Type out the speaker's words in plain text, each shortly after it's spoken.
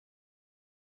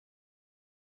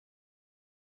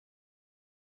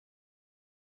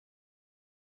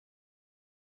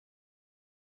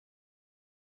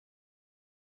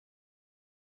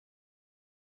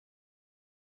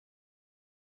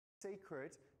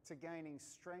Secret to gaining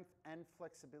strength and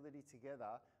flexibility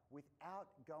together without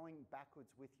going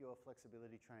backwards with your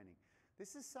flexibility training.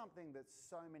 This is something that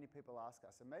so many people ask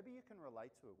us, and maybe you can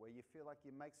relate to it, where you feel like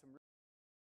you make some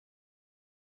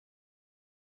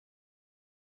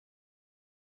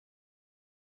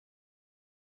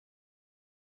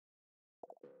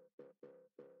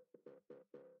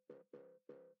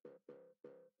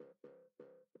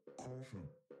Caution,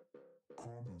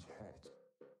 content's hot.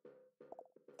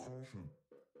 Caution,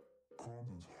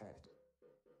 content's hot.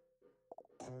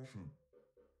 Caution,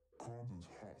 content's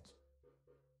hot.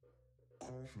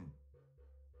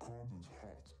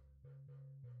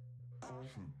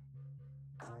 Caution,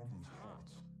 content's hot.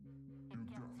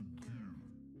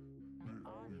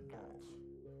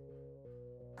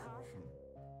 Caution,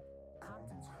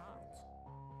 content's hot.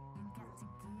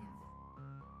 You got to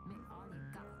give me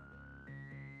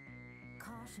all you got.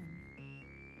 Caution,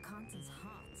 content's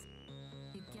hot.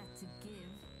 You got to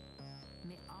give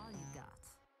me all you got.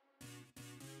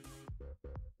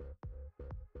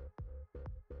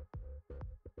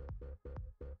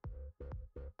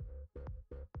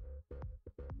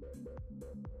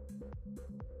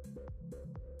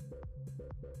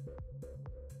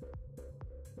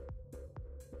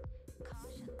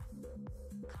 Caution,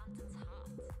 content's hot.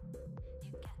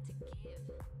 You got to give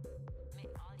me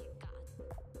all you got.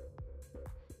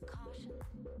 Caution,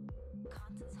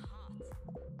 content's hot.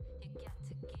 You got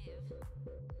to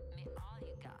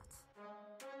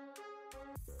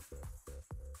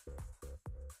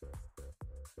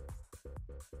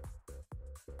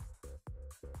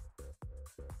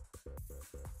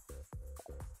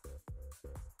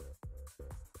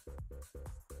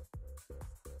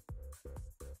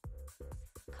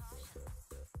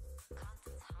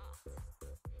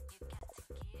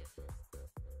give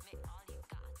me all you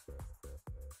got.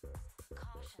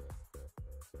 Caution,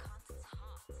 content's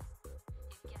hot. You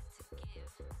got to give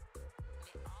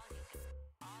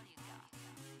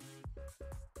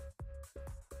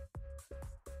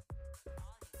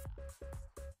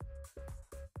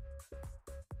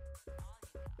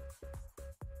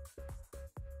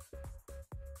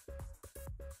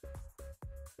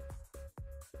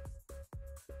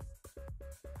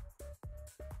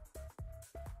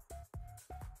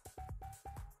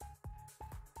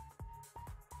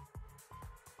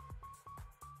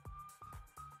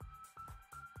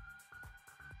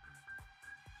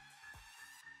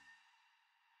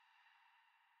me all you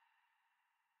got.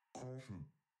 Caution,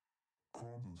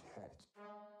 content's hot.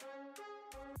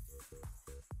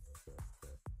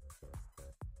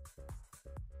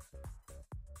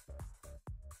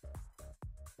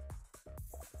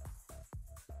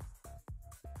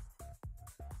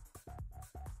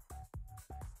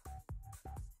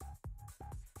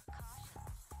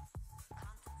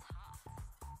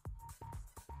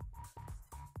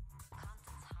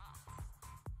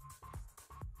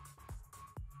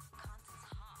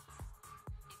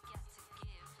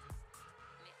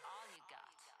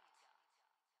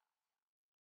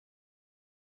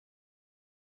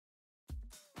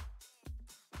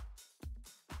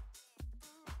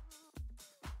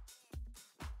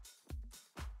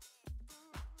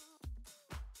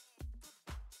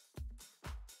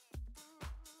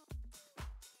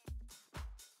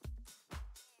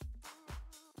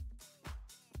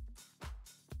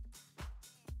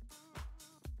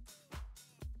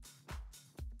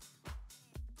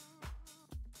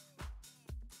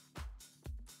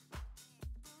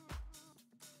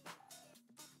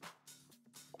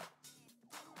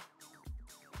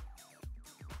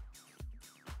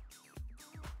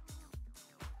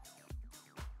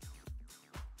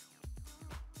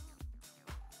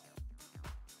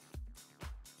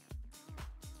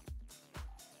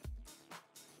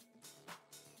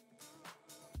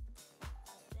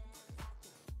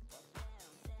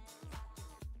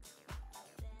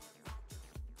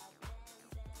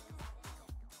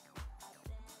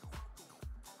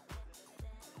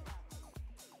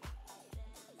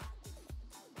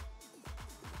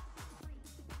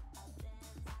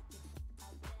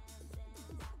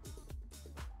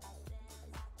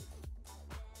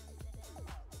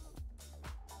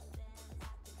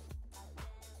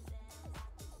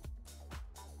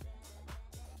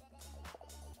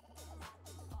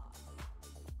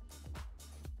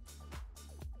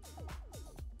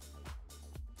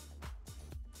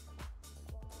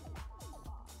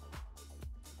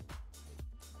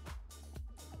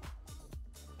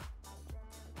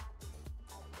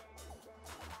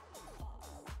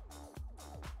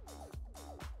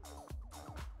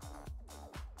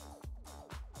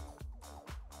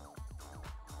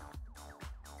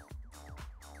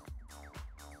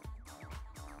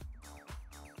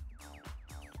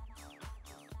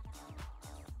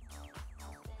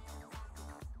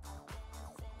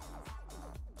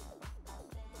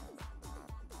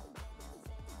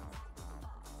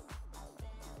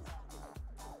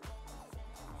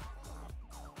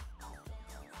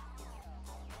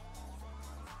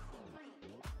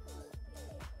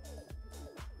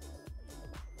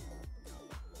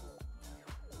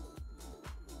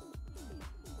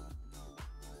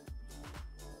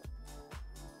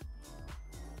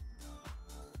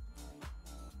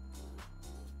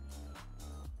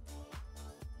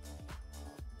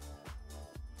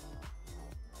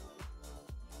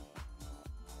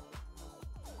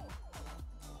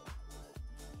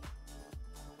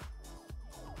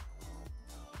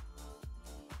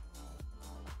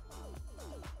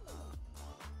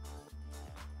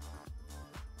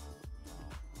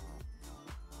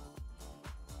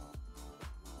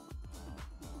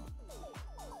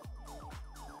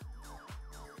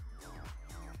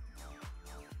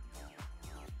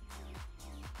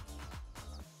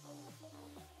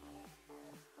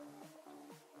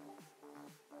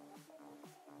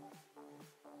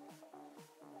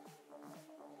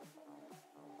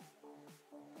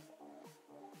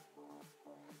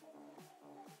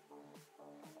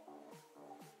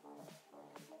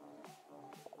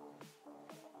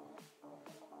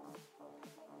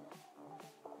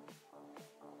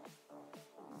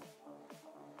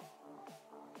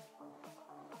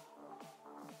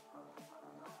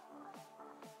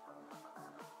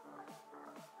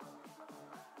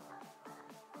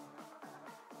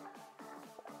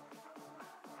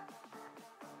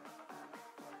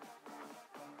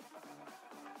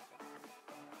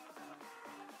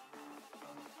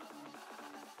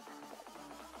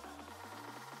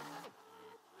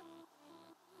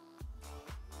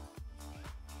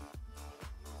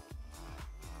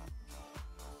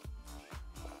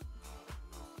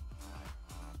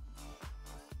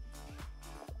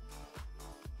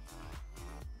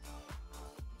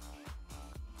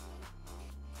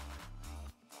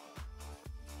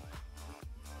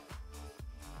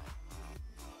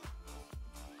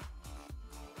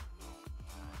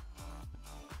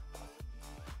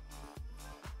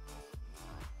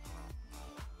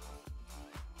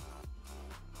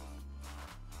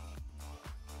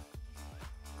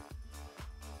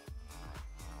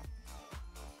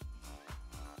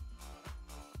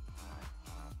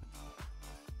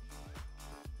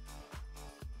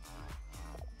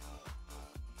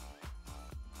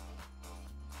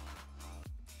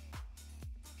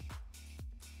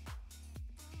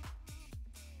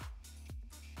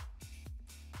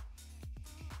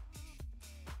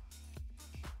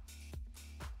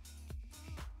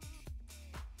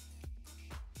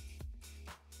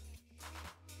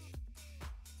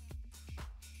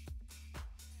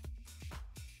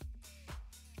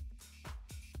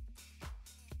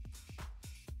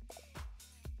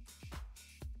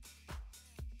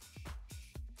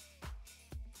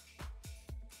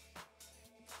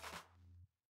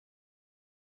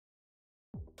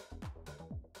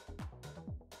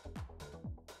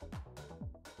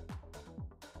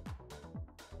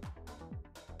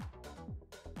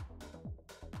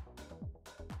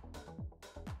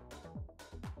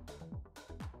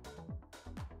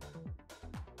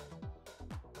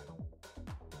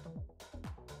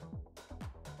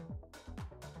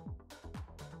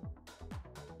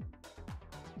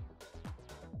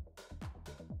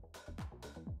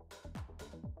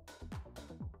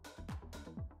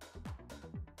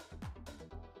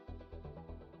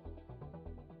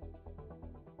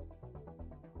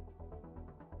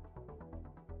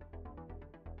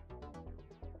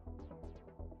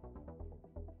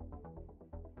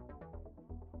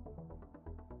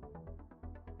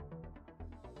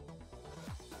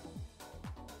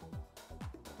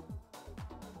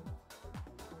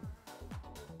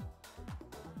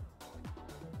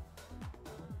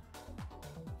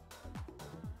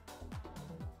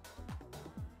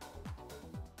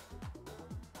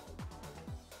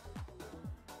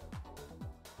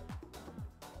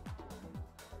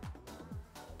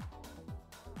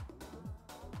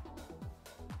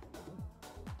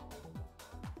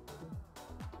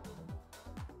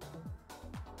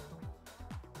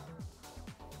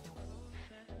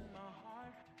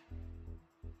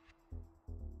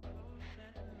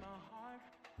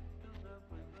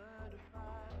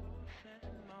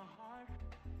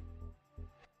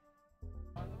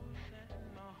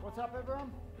 What's up, everyone?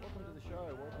 Welcome to the show.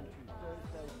 Welcome to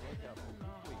Thursday's workout for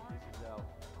this week. This is our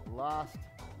last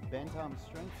bent arm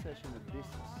strength session of this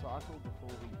cycle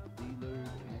before we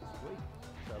deload next week.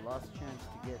 So last chance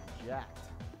to get jacked.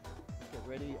 Let's get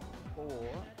ready for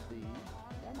the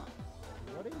warm-up.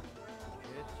 You ready?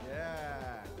 Get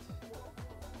jacked.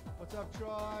 What's up,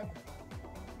 tribe?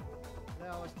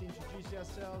 Allow us to introduce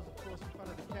ourselves, of course, in front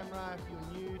of the camera. If you're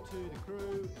new to the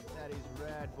crew, that is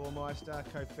Rad Baumeister,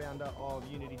 co-founder of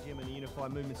Unity Gym and the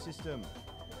Unified Movement System.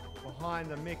 Behind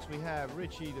the mix, we have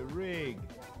Richie the Rig,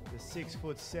 the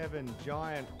 6'7"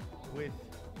 giant with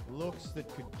looks that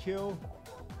could kill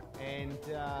and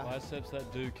biceps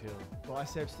that do kill.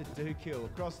 Biceps that do kill.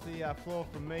 Across the floor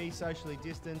from me, socially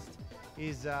distanced,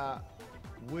 is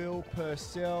Will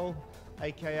Purcell,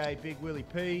 aka Big Willie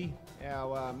P,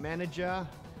 our manager,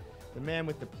 the man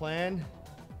with the plan.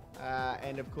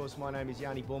 And of course, my name is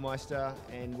Yanni Baumeister,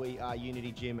 and we are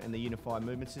Unity Gym and the Unified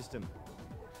Movement System.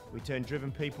 We turn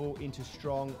driven people into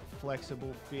strong,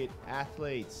 flexible, fit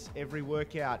athletes. Every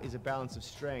workout is a balance of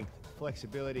strength,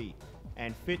 flexibility,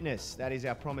 and fitness. That is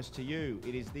our promise to you.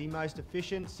 It is the most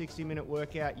efficient 60-minute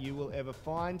workout you will ever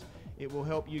find. It will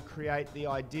help you create the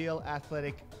ideal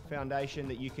athletic foundation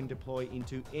that you can deploy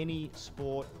into any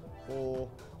sport or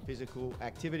physical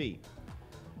activity.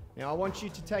 Now, I want you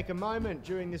to take a moment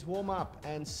during this warm-up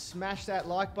and smash that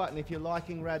like button if you're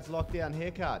liking Rad's lockdown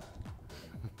haircut.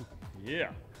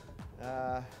 Yeah.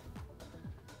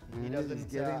 He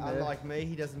doesn't, unlike me,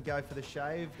 he doesn't go for the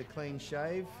shave, the clean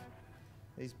shave.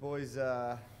 These boys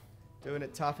are doing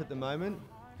it tough at the moment.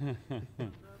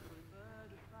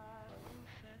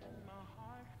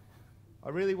 I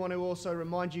really want to also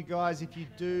remind you guys, if you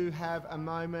do have a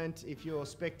moment, if you're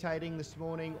spectating this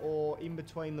morning or in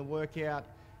between the workout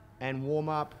and warm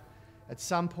up, at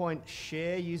some point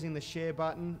share using the share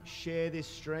button, share this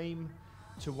stream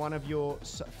to one of your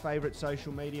favorite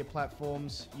social media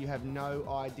platforms. You have no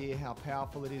idea how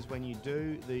powerful it is when you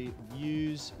do. The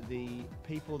views, the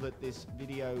people that this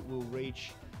video will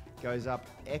reach goes up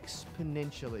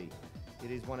exponentially. It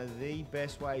is one of the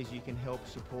best ways you can help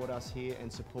support us here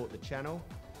and support the channel.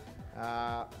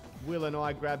 Will and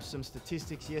I grabbed some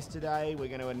statistics yesterday. We're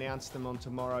going to announce them on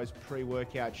tomorrow's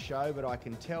pre-workout show, but I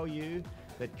can tell you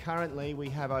that currently we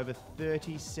have over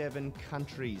 37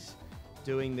 countries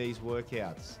doing these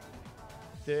workouts.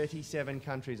 37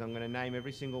 countries. I'm going to name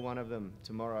every single one of them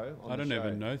tomorrow on I don't the show.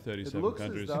 even know 37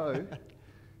 countries.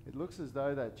 It looks as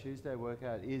though that Tuesday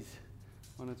workout is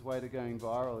on its way to going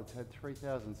viral. It's had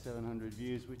 3,700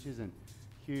 views, which isn't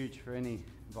huge for any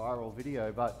viral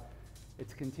video, but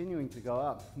it's continuing to go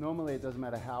up. Normally it doesn't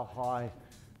matter how high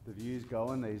the views go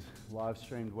on these live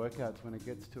streamed workouts. When it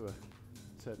gets to a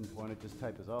certain point, it just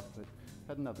tapers off, but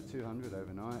had another 200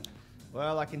 overnight.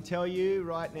 Well, I can tell you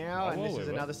right now, and this is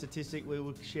another statistic we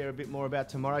will share a bit more about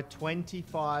tomorrow,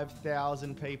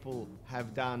 25,000 people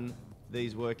have done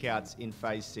these workouts in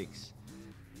phase 6.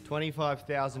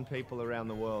 25,000 people around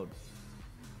the world.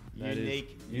 That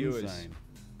Unique is viewers. insane.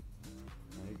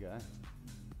 There you go.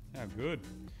 How good.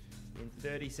 In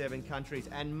 37 countries.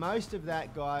 And most of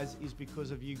that, guys, is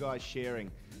because of you guys sharing.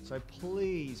 So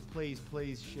please, please,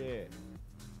 please share.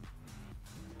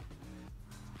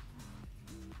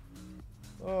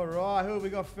 All right, who have we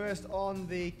got first on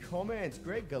the comments?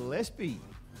 Greg Gillespie.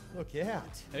 Look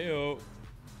out. Heyo.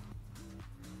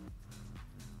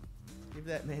 Give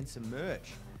that man some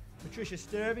merch. Patricia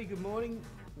Sturvey, good morning.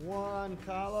 Juan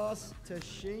Carlos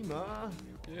Tashima.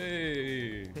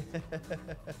 Hey.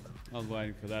 I was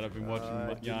waiting for that. I've been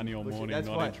watching Yanni all morning,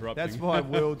 interrupting. That's why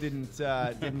Will didn't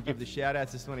give the shout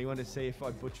outs this morning. He wanted to see if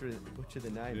I butcher the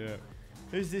name. Yeah.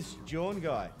 Who's this John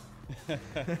guy?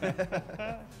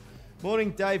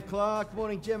 Morning, Dave Clark.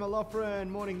 Morning, Gemma Loffren.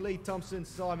 Morning, Lee Thompson,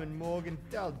 Simon Morgan,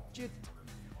 Daljit.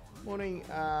 Morning,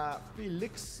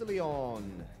 Felix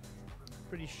Leon.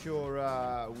 Pretty sure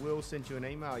Will sent you an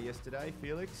email yesterday,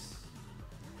 Felix.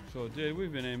 Sure did.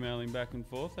 We've been emailing back and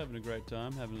forth, having a great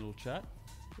time, having a little chat.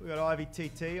 We got Ivy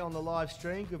TT on the live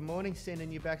stream. Good morning,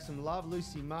 sending you back some love.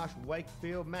 Lucy Marsh,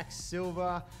 Wakefield, Max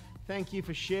Silver. Thank you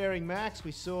for sharing, Max.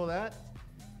 We saw that.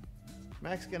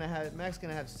 Max gonna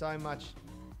have so much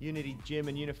Unity Gym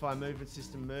and Unified Movement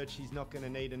System merch. He's not gonna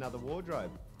need another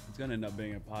wardrobe. He's going to end up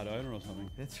being a part owner or something.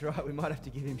 That's right. We might have to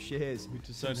give him shares. We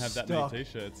just don't have that many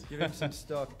t-shirts. Give him some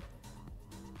stock.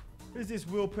 Who's this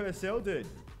Will Purcell dude?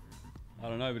 I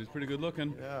don't know, but it's pretty good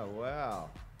looking. Oh, wow.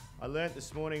 I learnt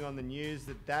this morning on the news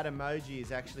that emoji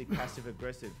is actually passive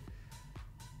aggressive.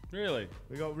 Really?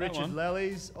 We got Richard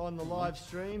Lellies on the live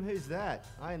stream. Who's that?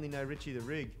 I only know Richie the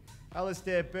Rig.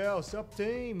 Alistair Bell, sup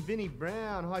team. Vinny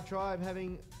Brown, hi tribe,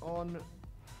 having on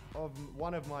of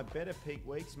one of my better peak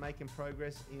weeks, making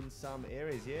progress in some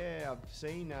areas. Yeah, I've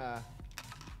seen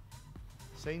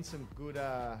some good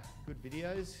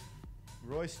videos.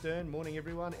 Roy Stern, morning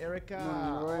everyone. Erica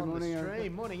Morning, Roy. on Morning, the stream. Erica.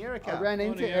 Morning Erica. I ran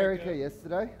into Morning, Erica Erica.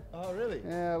 yesterday. Oh really?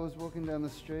 Yeah, I was walking down the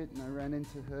street and I ran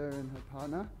into her and her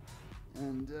partner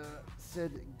and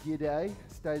said g'day,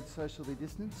 stayed socially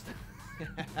distanced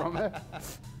from her.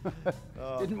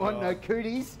 Oh, Didn't want no God.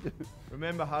 cooties.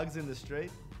 Remember hugs in the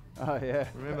street? Oh yeah.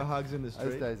 Remember hugs in the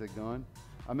Those street? days are gone.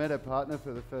 I met her partner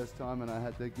for the first time and I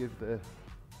had to give the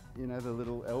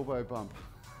little elbow bump.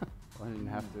 I didn't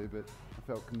have to, but I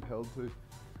felt compelled to.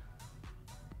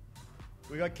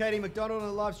 We got Katie McDonald on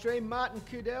the live stream. Martin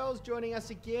Kudell's joining us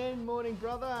again. Morning,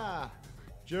 brother.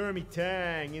 Jeremy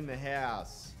Tang in the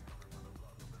house.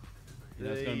 Yeah,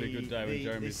 it's gonna be a good day when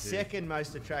Jeremy's the here. second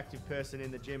most attractive person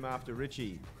in the gym after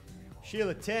Richie.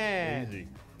 Sheila Tan. Easy.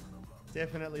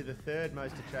 Definitely the third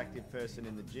most attractive person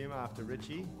in the gym after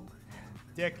Richie.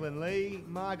 Declan Lee,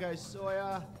 Margot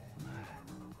Sawyer.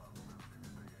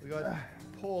 We got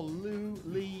Paul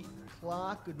Lee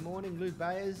Clark. Good morning, Lou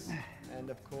Bayers. And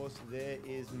of course, there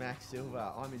is Max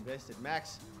Silva. I'm invested.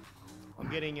 Max, I'm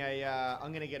going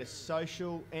to get a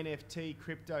social NFT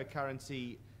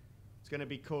cryptocurrency. It's going to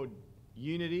be called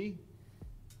Unity.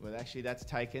 Well, actually, that's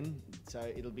taken.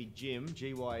 So it'll be Gym,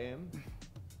 G-Y-M.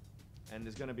 And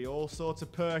there's going to be all sorts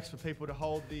of perks for people to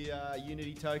hold the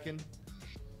Unity token.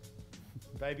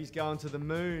 Baby's going to the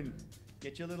moon.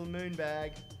 Get your little moon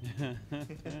bag.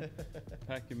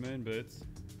 Pack your moon boots.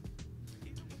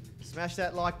 Smash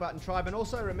that like button, tribe. And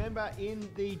also remember, in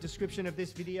the description of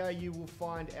this video, you will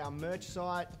find our merch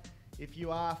site. If you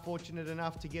are fortunate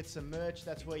enough to get some merch,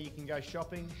 that's where you can go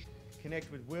shopping.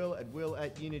 Connect with Will at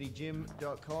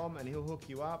will@unitygym.com and he'll hook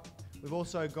you up. We've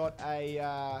also got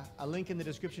a link in the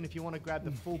description if you want to grab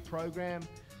the full program,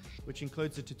 which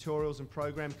includes the tutorials and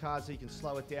program cards so you can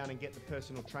slow it down and get the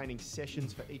personal training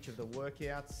sessions for each of the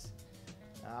workouts.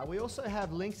 We also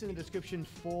have links in the description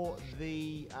for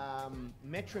the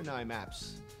metronome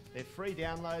apps. They're free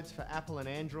downloads for Apple and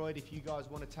Android. If you guys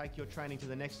want to take your training to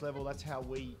the next level, that's how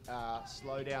we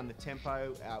slow down the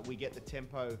tempo. We get the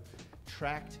tempo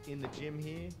tracked in the gym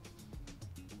here.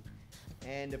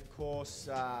 And of course,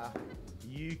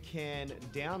 you can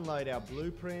download our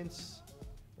blueprints,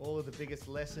 all of the biggest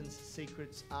lessons,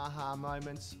 secrets, aha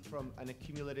moments from an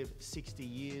accumulative 60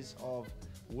 years of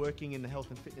working in the health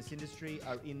and fitness industry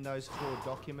are in those 4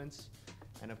 documents.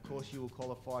 And of course, you will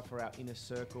qualify for our inner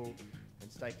circle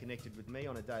and stay connected with me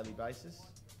on a daily basis.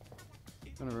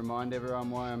 I'm going to remind everyone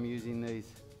why I'm using these.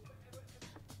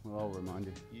 Well, I'll remind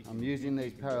you. I'm using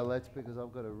these parallettes because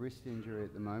I've got a wrist injury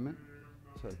at the moment.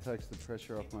 So it takes the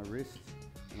pressure off my wrist.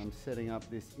 And I'm setting up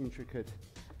this intricate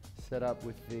setup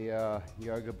with the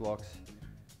yoga blocks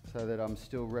so that I'm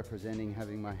still representing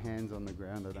having my hands on the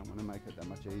ground. I don't want to make it that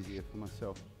much easier for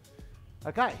myself.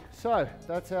 Okay, so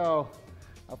that's our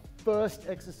first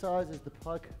exercise is the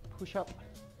plank push-up.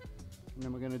 And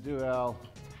then we're going to do our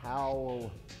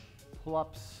towel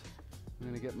pull-ups. I'm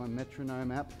going to get my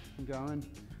metronome app going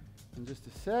in just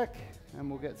a sec and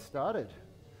we'll get started.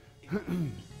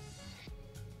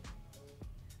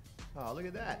 Oh, look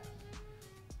at that.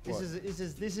 This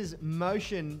is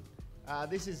motion.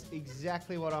 This is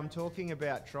exactly what I'm talking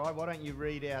about, Tribe. Why don't you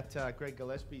read out Greg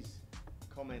Gillespie's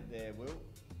comment there, Will?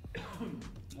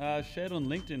 Shared on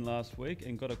LinkedIn last week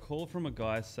and got a call from a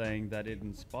guy saying that it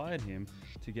inspired him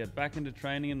to get back into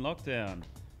training in lockdown.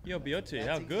 Yo, Bioti,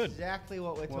 how That's good. exactly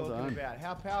what we're Well talking done. about.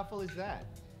 How powerful is that?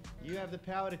 You have the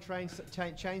power to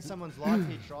change someone's life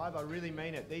here, Tribe. I really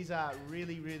mean it. These are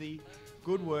really, really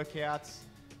good workouts.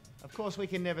 Of course, we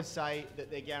can never say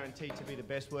that they're guaranteed to be the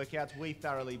best workouts. We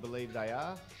thoroughly believe they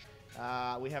are.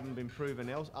 We haven't been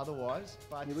proven otherwise.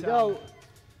 But Here we go.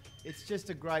 it's just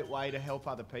a great way to help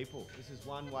other people. This is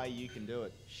one way you can do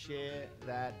it. Share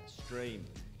that stream.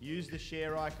 Use the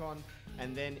share icon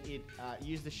and then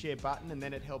use the share button and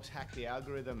then it helps hack the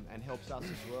algorithm and helps us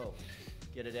as well.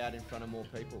 Get it out in front of more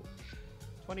people.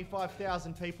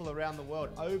 25,000 people around the world,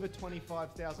 over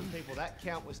 25,000 people. That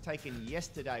count was taken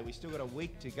yesterday. We still got a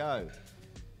week to go.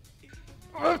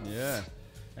 Yeah.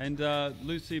 And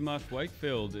Lucy Marsh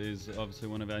Wakefield is obviously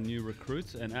one of our new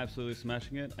recruits and absolutely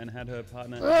smashing it and had her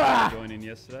partner Andy join in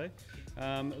yesterday.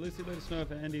 Lucy, let us know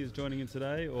if Andy is joining in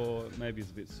today or maybe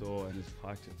he's a bit sore and has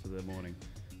piked it for the morning.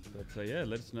 But yeah,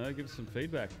 let us know. Give us some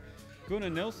feedback. Gunnar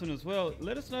Nelson as well.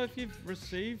 Let us know if you've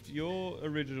received your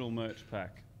original merch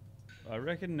pack. I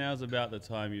reckon now's about the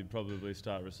time you'd probably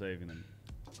start receiving them.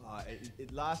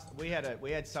 We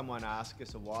had someone ask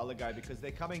us a while ago because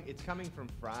they're coming. It's coming from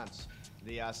France.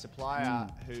 The supplier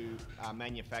who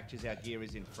manufactures our gear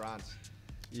is in France.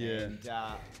 Yeah. And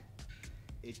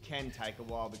it can take a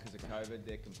while because of COVID.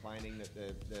 They're complaining that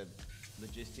the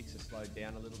logistics are slowed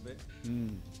down a little bit.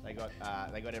 They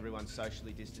got everyone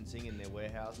socially distancing in their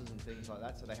warehouses and things like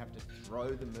that, so they have to throw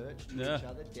the merch to each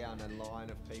other down a line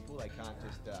of people. They can't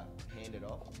just hand it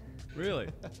off. Really?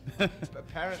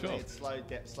 Apparently, Sure.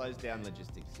 it slows down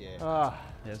logistics. Yeah. Ah,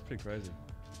 Yeah, it's pretty crazy.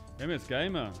 UMS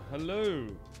Gamer, hello.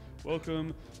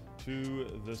 Welcome to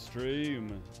the stream.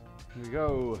 here we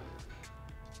go.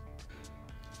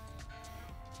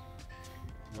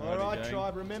 All Alrighty, right, gang.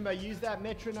 tribe. Remember, use that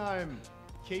metronome.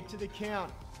 Keep to the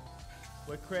count.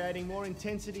 We're creating more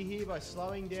intensity here by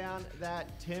slowing down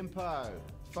that tempo.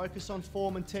 Focus on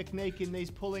form and technique in these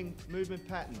pulling movement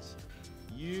patterns.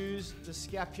 Use the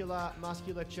scapular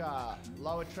musculature,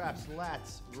 lower traps,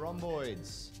 lats,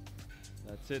 rhomboids.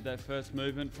 That's it, that first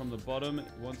movement from the bottom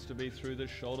wants to be through the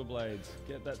shoulder blades.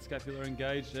 Get that scapula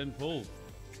engaged and pull.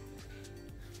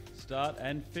 Start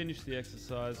and finish the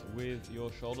exercise with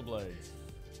your shoulder blades.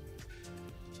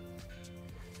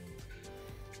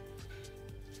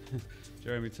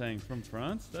 Jeremy saying, from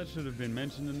France? That should have been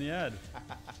mentioned in the ad.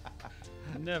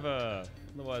 Never.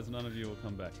 Otherwise, none of you will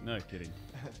come back. No kidding.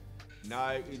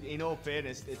 No, in all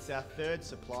fairness, it's our third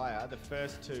supplier. The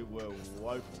first two were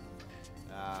woeful.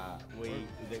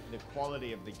 The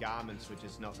quality of the garments were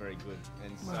just not very good,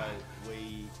 and so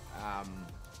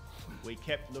we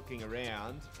kept looking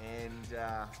around, and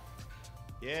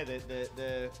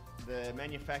the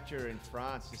manufacturer in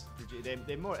France just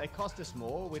they're more. They cost us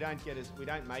more. We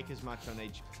don't make as much on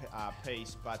each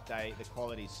piece, but the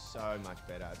quality's so much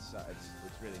better. It's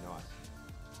really nice.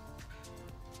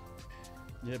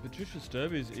 Yeah, Patricia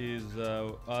Sturbys is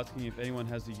asking if anyone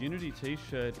has the Unity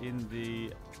t-shirt in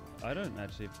the... I don't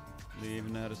actually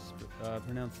even know how to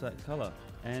pronounce that colour.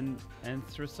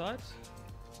 Anthracite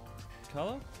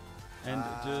colour? And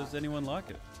does anyone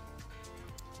like it?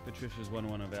 Patricia's won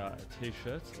one of our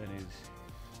t-shirts and is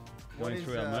going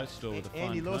through our merch store with a fine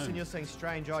Andy Lawson, comb. you're saying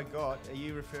strange I got. Are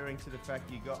you referring to the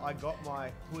fact I got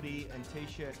my hoodie and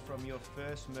t-shirt from your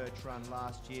first merch run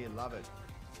last year? Love it.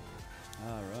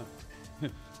 Ah,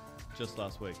 right. Just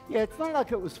last week. Yeah, it's not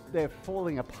like they're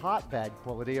falling apart bad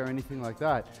quality or anything like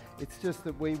that. It's just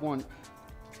that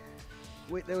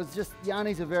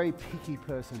Yanni's a very picky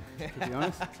person, to be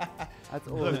honest. That's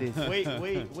all it is.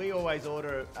 we always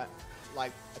order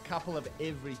like a couple of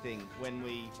everything when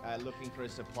we are looking for a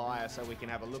supplier, so we can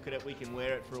have a look at it, we can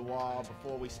wear it for a while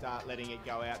before we start letting it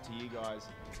go out to you guys.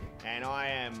 And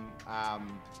I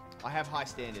have high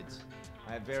standards.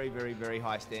 I have very, very, very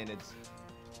high standards.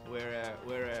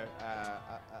 We're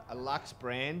a luxe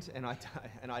brand, and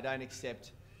I don't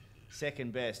accept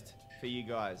second best for you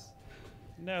guys.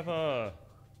 Never.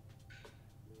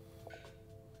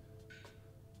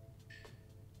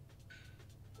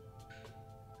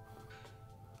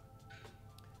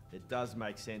 It does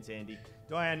make sense, Andy.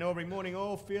 Diane Norbury, morning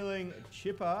all. Feeling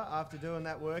chipper after doing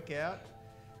that workout.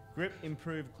 Grip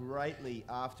improved greatly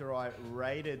after I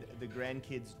raided the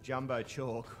grandkids' jumbo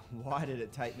chalk. Why did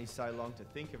it take me so long to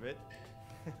think of it?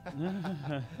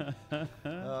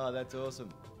 Oh, that's awesome.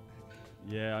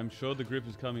 Yeah, I'm sure the grip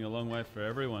is coming a long way for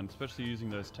everyone, especially using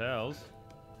those towels.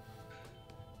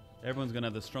 Everyone's going to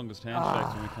have the strongest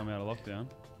handshakes when we come out of lockdown.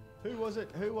 Who was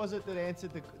it that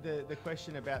answered the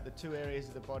question about the two areas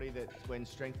of the body that when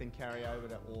strength and carry over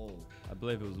to all? I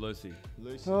believe it was Lucy.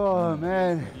 Lucy. Oh,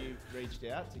 man. Have you reached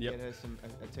out to Yep. get her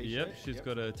a t-shirt? Yep, she's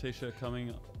got a t-shirt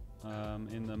coming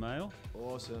in the mail.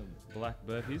 Awesome. Black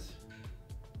burpees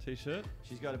t-shirt.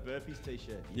 She's got a burpees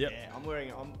t-shirt. Yep. Yeah,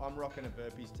 I'm rocking a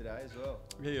burpees today as well.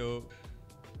 Hey-o.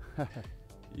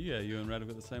 Yeah, you and Rad have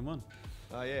got the same one.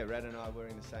 Oh yeah, Rad and I are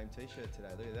wearing the same t-shirt today.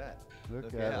 Look at that. Look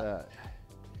Look at out. that.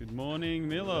 Good morning,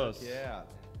 Milos. Yeah.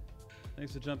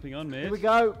 Thanks for jumping on, mate. Here we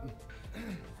go.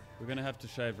 We're going to have to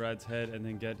shave Rad's head and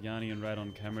then get Yanni and Rad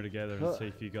on camera together and see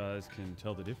if you guys can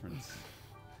tell the difference.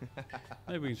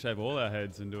 Maybe we can shave all our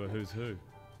heads and do a who's who.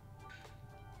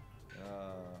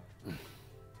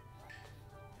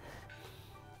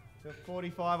 Got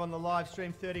 45 on the live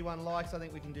stream, 31 likes. I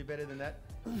think we can do better than that.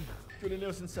 Good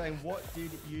Nielsen saying, what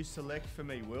did you select for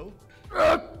me, Will?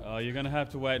 Oh, you're going to have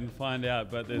to wait and find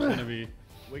out, but there's going to be...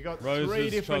 We got Roses, 3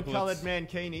 different chocolates. coloured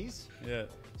mankinis. Yeah.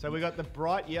 So we got the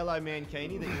bright yellow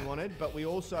mankini that you wanted, but we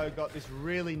also got this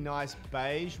really nice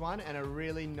beige one and a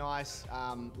really nice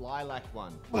lilac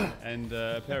one. And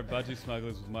a pair of budgie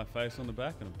smugglers with my face on the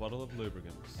back and a bottle of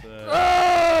lubricant. So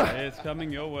it's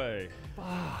coming your way.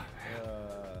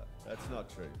 That's not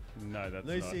true. No, that's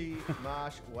Lucy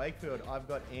Marsh Wakefield. I've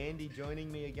got Andy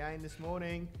joining me again this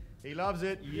morning. He loves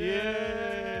it.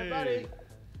 Yeah, Yay! buddy.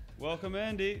 Welcome,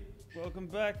 Andy. Welcome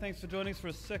back. Thanks for joining us for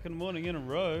a second morning in a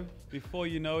row. Before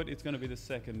you know it, it's going to be the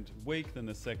second week, then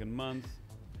the second month,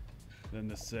 then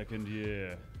the second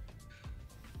year.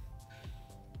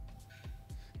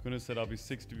 Goodness said I'll be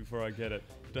 60 before I get it.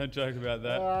 Don't joke about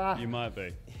that. You might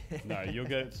be. No, you'll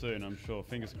get it soon, I'm sure.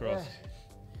 Fingers crossed.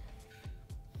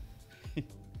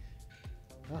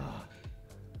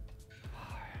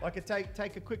 I could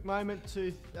take a quick moment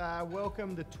to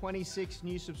welcome the 26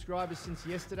 new subscribers since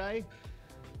yesterday.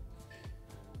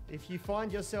 If you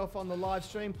find yourself on the live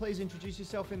stream, please introduce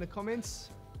yourself in the comments.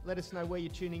 Let us know where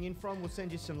you're tuning in from. We'll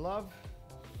send you some love.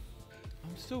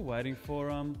 I'm still waiting for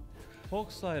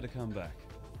Hawk Slayer to come back.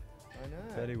 I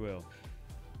know. Bet he will.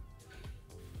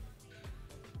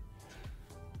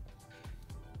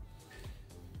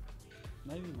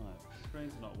 Maybe my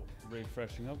screen's not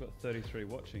refreshing. I've got 33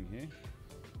 watching here.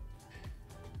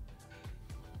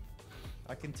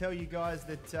 I can tell you guys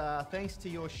that thanks to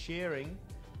your sharing,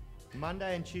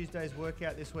 Monday and Tuesday's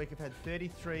workout this week have had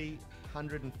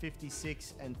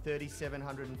 3,356 and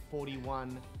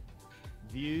 3,741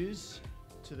 views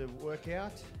to the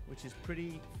workout, which is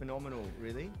pretty phenomenal,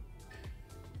 really.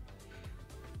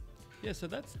 Yeah, so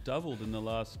that's doubled in the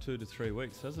last 2 to 3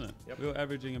 weeks, hasn't it? Yep. We were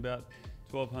averaging about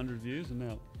 1,200 views, and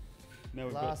now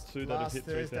we've got two that have hit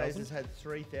Thursdays 3,000. has had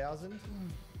 3,000.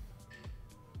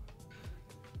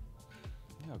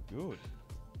 How good.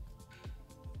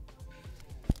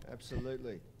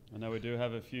 Absolutely. I know we do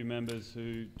have a few members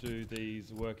who do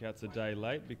these workouts a day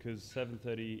late because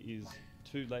 7:30 is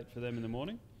too late for them in the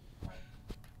morning. But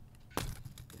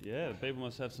yeah, people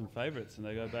must have some favourites and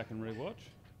they go back and rewatch.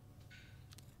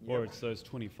 Or Yep. it's those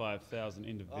 25,000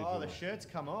 individual Oh, the shirt's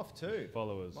come off too.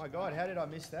 followers. My God, how did I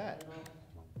miss that?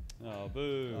 Oh,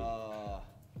 boo. Oh,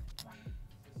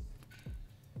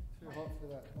 Too hot for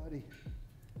that, buddy.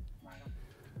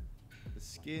 the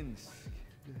skins.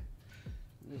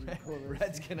 Whatever you call it.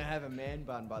 Brad's gonna have a man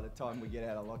bun by the time we get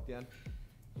out of lockdown.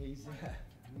 He's I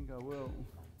think I will.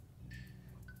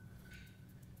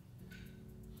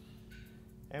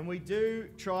 and we do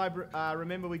try.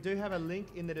 Remember, we do have a link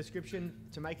in the description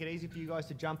to make it easy for you guys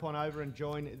to jump on over and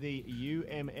join the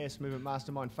UMS Movement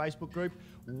Mastermind Facebook group,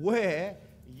 where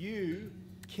you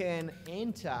can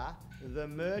enter the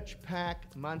merch pack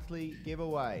monthly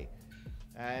giveaway.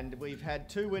 And we've had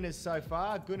 2 winners so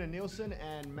far, Gunnar Nielsen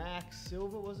and Max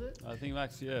Silver, was it? I think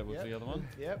Max, yeah, was Yep. the other one.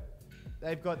 Yep.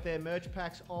 They've got their merch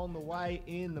packs on the way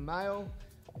in the mail.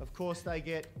 Of course, they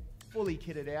get fully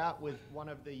kitted out with one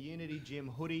of the Unity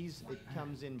Gym hoodies. It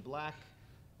comes in black,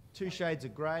 2 shades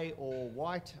of grey or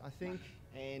white, I think.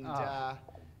 And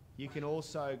you can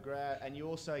also grab, and you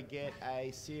also get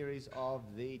a series of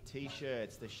the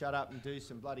t-shirts, the Shut Up and Do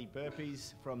Some Bloody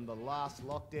Burpees from the last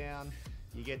lockdown.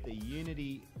 You get the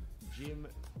Unity Gym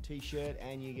t-shirt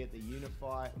and you get the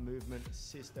Unify Movement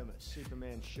System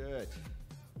Superman shirt.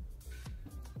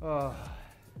 Oh,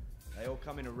 They all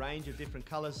come in a range of different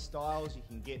colours, styles. You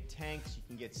can get tanks, you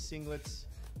can get singlets.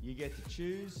 You get to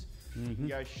choose. You can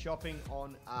go shopping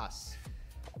on us.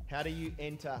 How do you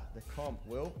enter the comp,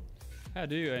 Will? How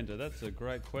do you enter? That's a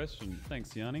great question.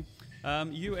 Thanks, Yanni.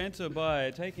 You enter by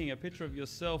taking a picture of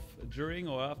yourself during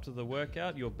or after the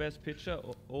workout, your best picture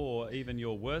or even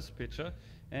your worst picture,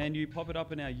 and you pop it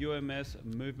up in our UMS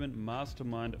Movement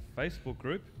Mastermind Facebook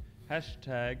group,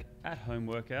 hashtag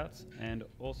 @homeworkouts, and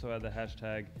also add the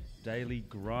hashtag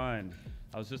 #dailygrind.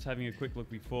 I was just having a quick look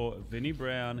before. Vinnie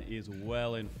Brown is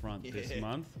well in front this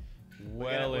month.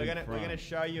 We're going to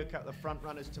show you a couple of front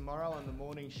runners tomorrow on the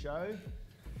morning show.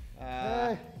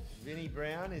 Vinnie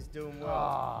Brown is doing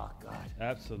well. oh God.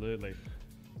 Absolutely.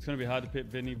 It's going to be hard to pick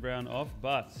Vinnie Brown off,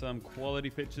 but some quality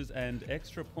pictures and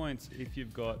extra points if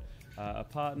you've got a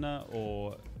partner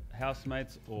or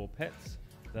housemates or pets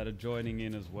that are joining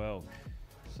in as well.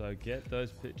 So get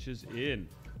those pictures in.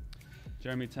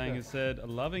 Jeremy Tang has said,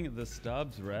 loving the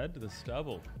stubs, Rad, the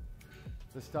stubble.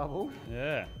 The stubble?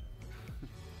 Yeah.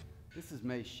 This is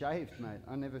me shaved, mate.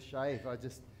 I never shave. I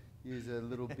just use a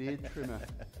little beard trimmer.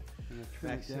 And I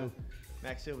trim it down.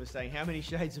 Max Silver's saying, how many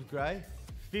shades of grey?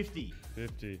 50.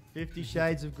 50. 50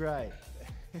 shades of grey.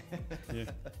 Yeah.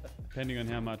 Depending on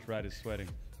how much Rad is sweating.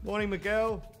 Morning,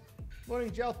 Miguel.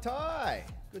 Morning, Joel Tai.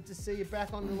 Good to see you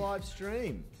back on the live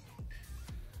stream.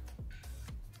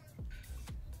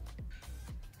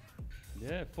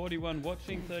 Yeah, 41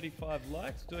 watching, 35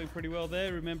 likes. Doing pretty well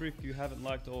there. Remember, if you haven't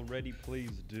liked already,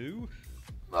 please do.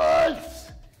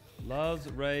 Lars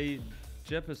Ray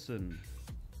Jefferson.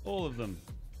 All of them.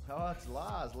 Oh, it's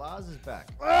Lars. Lars is back.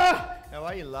 How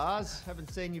are you, Lars?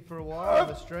 Haven't seen you for a while on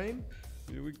the stream.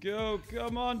 Here we go.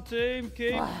 Come on, team.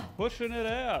 Keep pushing it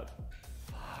out.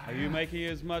 Are you making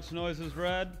as much noise as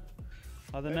Rad?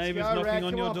 Are the Let's neighbours go, knocking Rad.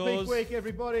 on Come your on, doors? Peak week,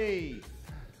 everybody.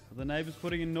 Are the neighbours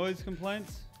putting in noise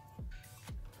complaints?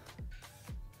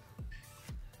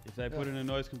 If they put in a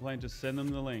noise complaint, just send them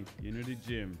the link. Unity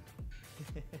Gym.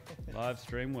 Live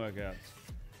stream workouts.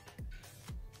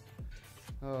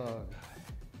 Oh,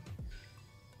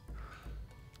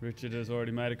 Richard has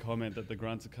already made a comment that the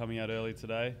grunts are coming out early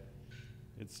today.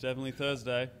 It's definitely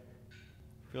Thursday.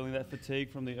 Feeling that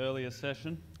fatigue from the earlier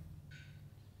session.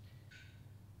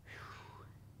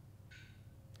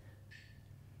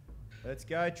 Let's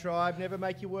go, tribe. Never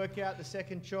make your workout the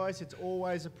second choice. It's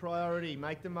always a priority.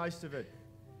 Make the most of it.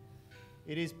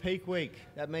 It is peak week.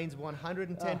 That means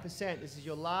 110%. This is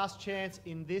your last chance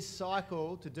in this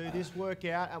cycle to do this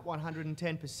workout at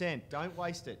 110%. Don't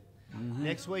waste it.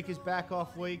 Next week is back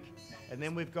off week, and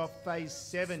then we've got phase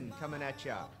 7 coming at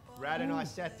you. Rad and I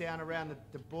sat down around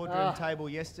the boardroom table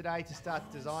yesterday to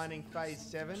start designing phase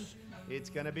 7. It's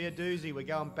going to be a doozy. We're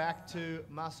going back to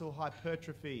muscle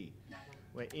hypertrophy.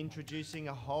 We're introducing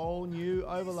a whole new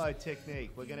overload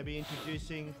technique. We're going to be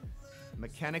introducing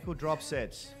mechanical drop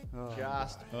sets.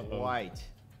 Just wait.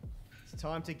 It's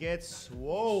time to get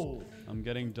swole. I'm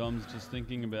getting DOMs just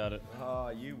thinking about it. Oh,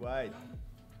 you wait.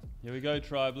 Here we go,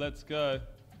 tribe. Let's go.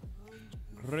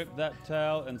 Grip that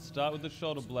towel and start with the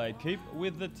shoulder blade. Keep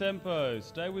with the tempo.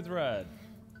 Stay with Rad.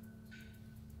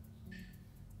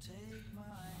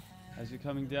 As you're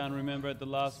coming down, remember at the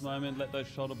last moment, let those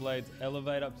shoulder blades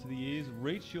elevate up to the ears.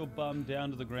 Reach your bum down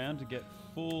to the ground to get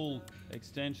full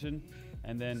extension,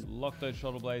 and then lock those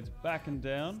shoulder blades back and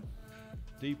down.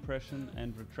 Depression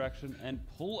and retraction, and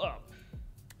pull up.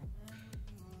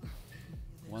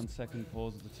 1 second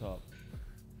pause at the top.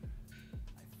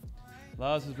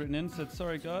 Lars has written in, said,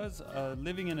 sorry guys,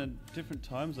 living in a different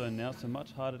time zone now, so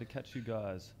much harder to catch you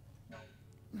guys.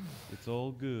 It's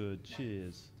all good.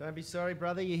 Cheers. Don't be sorry,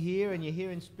 brother. You're here, and you're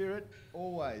here in spirit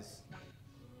always.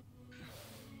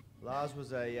 Lars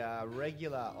was a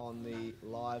regular on the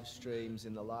live streams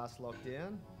in the last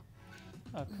lockdown.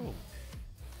 Oh, cool.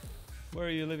 Where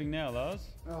are you living now, Lars?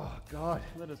 oh God.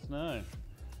 Let us know.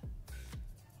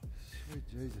 Sweet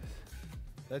Jesus.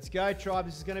 Let's go, tribe.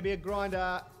 This is going to be a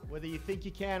grinder. Whether you think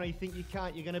you can or you think you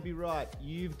can't, you're going to be right.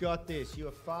 You've got this. You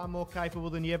are far more capable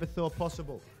than you ever thought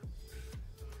possible.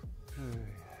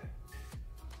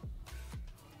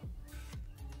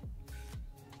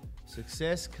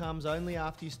 Success comes only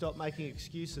after you stop making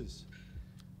excuses.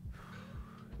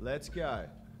 Let's go.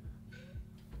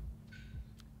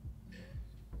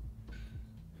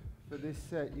 For this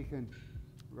set, you can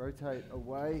rotate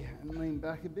away and lean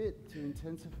back a bit to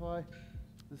intensify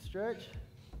the stretch.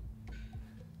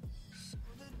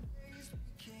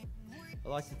 I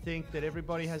like to think that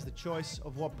everybody has the choice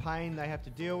of what pain they have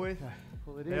to deal with. Okay,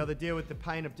 pull it They in. either deal with the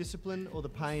pain of discipline or the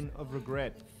pain of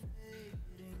regret.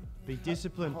 Be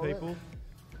disciplined, Hold it. people.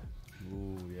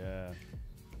 Ooh, yeah.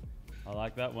 I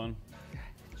like that one.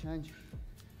 Change.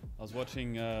 I was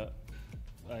watching a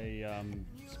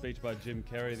speech by Jim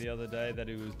Carrey the other day that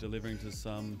he was delivering to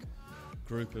some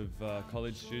group of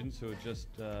college students who are just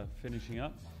finishing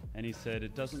up. And he said,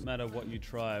 it doesn't matter what you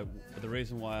try. The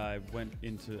reason why I went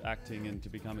into acting and to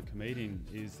become a comedian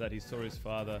is that he saw his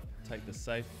father take the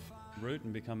safe route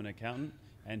and become an accountant.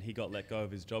 And he got let go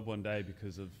of his job one day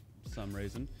because of some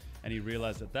reason. And he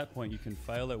realized at that point you can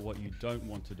fail at what you don't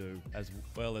want to do as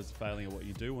well as failing at what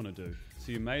you do want to do.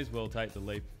 So you may as well take the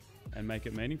leap and make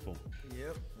it meaningful.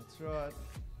 Yep, that's right.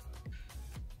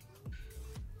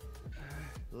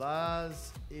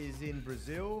 Lars is in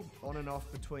Brazil, on and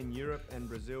off between Europe and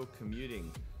Brazil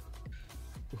commuting.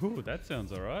 Ooh, that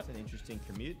sounds all right. That's an interesting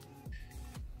commute.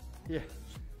 Yeah.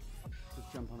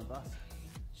 Just jump on a bus.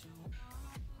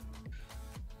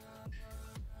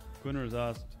 Gunnar has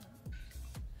asked,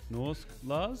 Norsk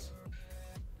Lars?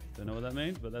 Don't know what that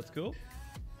means, but that's cool.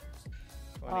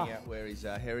 Finding out where his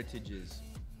heritage is.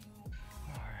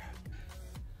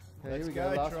 Okay, Let's here we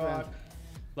go, Last tribe. round.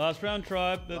 Last round,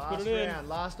 tribe. Let's Last put it round,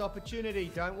 last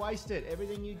opportunity. Don't waste it.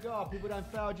 Everything you got. People don't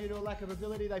fail due to a lack of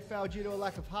ability. They fail due to a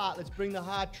lack of heart. Let's bring the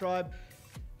heart, tribe.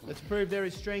 Let's prove there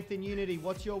is strength in unity.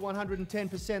 What's your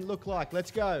 110% look like?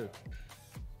 Let's go.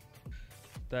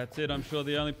 That's it. I'm sure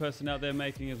the only person out there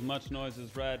making as much noise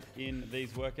as Rad in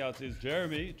these workouts is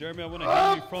Jeremy. Jeremy, I want to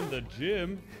hear you from the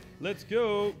gym. Let's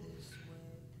go.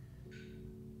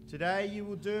 Today you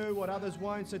will do what others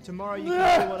won't, so tomorrow you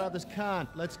can do what others can't.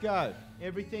 Let's go.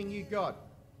 Everything you got.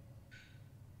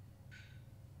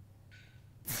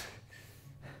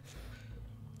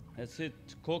 That's it.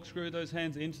 Corkscrew those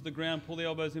hands into the ground. Pull the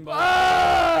elbows in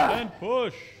behind. And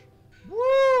push.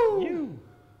 Woo! You.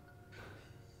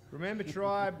 Remember,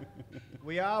 tribe,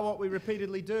 we are what we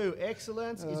repeatedly do.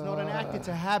 Excellence is not an act, it's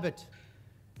a habit.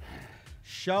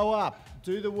 Show up,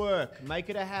 do the work, make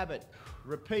it a habit,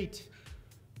 repeat.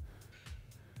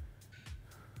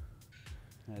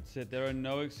 That's it. There are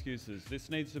no excuses. This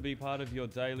needs to be part of your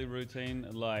daily routine,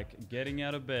 like getting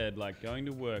out of bed, like going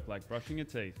to work, like brushing your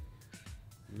teeth.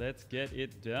 Let's get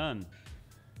it done.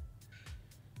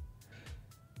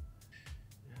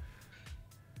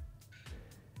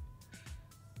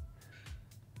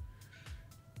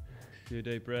 Few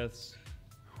deep breaths,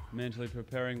 mentally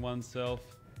preparing oneself,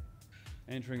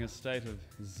 entering a state of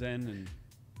zen and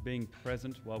being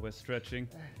present while we're stretching,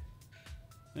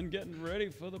 and getting ready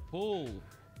for the pull.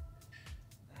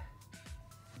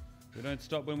 We don't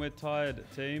stop when we're tired,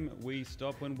 team. We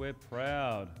stop when we're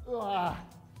proud.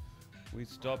 We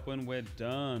stop when we're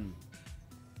done.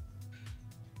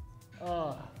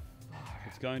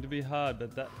 It's going to be hard,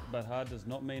 but hard does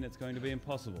not mean it's going to be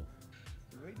impossible.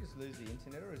 Did we just lose the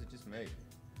internet, or is it just me?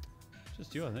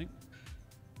 Just you, I think.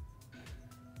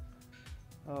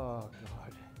 Oh,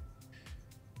 God.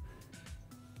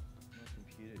 My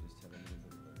computer just had a little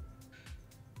bit of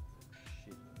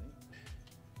shit, I think.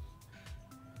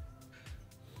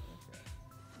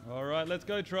 Okay. All right, let's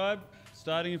go, tribe.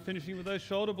 Starting and finishing with those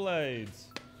shoulder blades.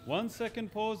 1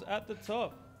 second pause at the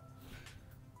top.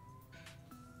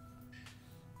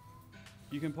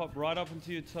 You can pop right up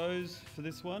into your toes for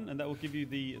this one, and that will give you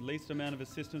the least amount of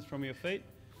assistance from your feet.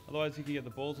 Otherwise, you can get the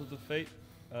balls of the feet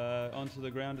onto the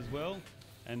ground as well.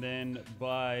 And then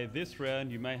by this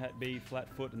round, you may be flat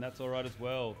foot, and that's all right as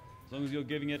well, as long as you're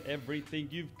giving it everything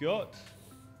you've got.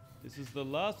 This is the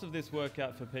last of this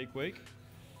workout for peak week.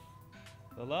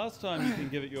 The last time you can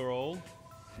give it your all,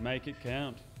 make it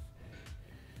count.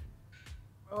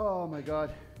 Oh, my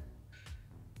God.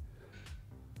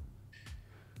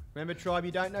 Remember, tribe,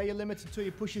 you don't know your limits until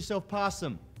you push yourself past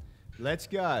them. Let's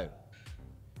go.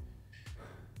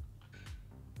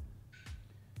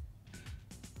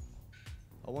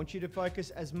 I want you to focus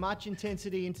as much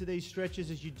intensity into these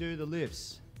stretches as you do the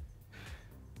lifts.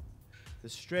 The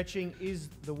stretching is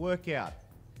the workout.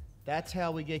 That's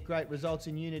how we get great results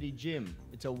in Unity Gym.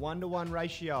 It's a 1-to-1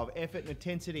 ratio of effort and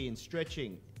intensity in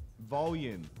stretching,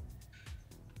 volume.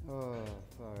 Oh,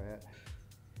 far out.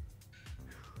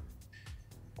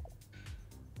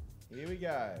 Here we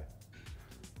go.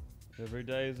 Every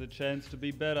day is a chance to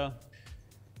be better.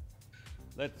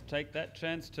 Let's take that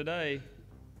chance today.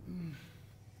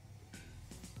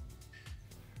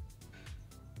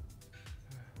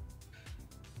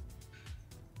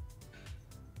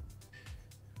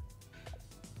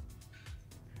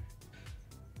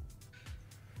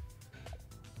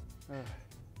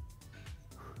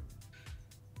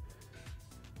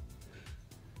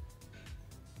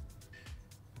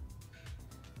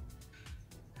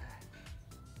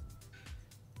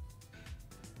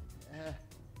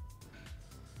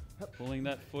 Pulling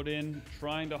that foot in,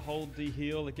 trying to hold the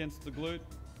heel against the glute.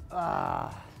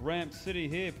 Ramp City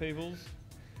here, peoples.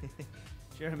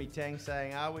 Jeremy Tang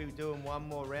saying, are we doing one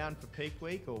more round for peak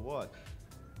week or what?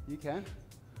 You can.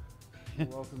 You're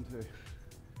welcome to.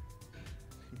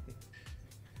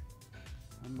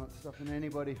 I'm not stopping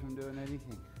anybody from doing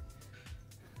anything.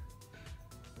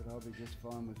 But I'll be just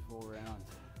fine with 4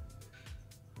 rounds.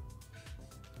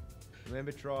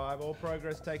 Remember, tribe, all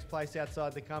progress takes place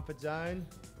outside the comfort zone.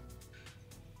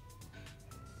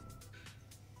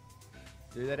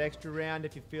 Do that extra round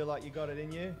if you feel like you got it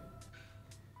in you.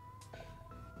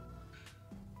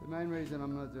 The main reason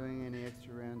I'm not doing any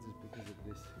extra rounds is because of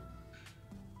this.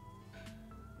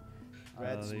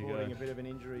 Brad's there you sporting go. a bit of an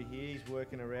injury here. He's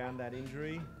working around that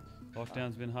injury.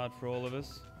 Lockdown's been hard for all of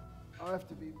us. I have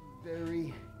to be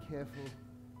very careful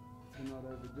to not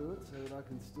overdo it so that I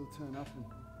can still turn up and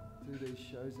do these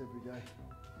shows every day.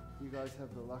 You guys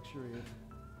have the luxury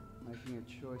of making a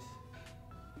choice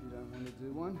if you don't want to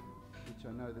do one, which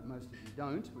I know that most of you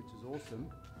don't, which is awesome.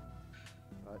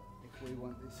 But if we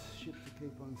want this ship to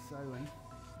keep on sailing,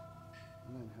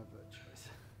 I don't have that choice.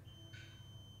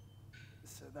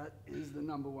 So that is the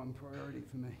 #1 priority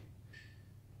for me.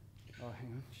 Oh,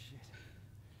 hang on,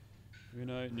 shit.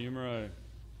 Uno numero.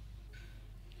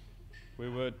 We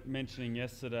were mentioning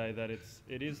yesterday that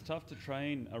it is tough to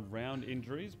train around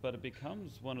injuries, but it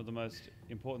becomes one of the most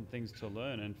important things to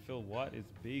learn, and Phil White is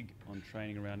big on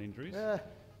training around injuries.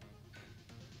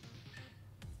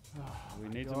 We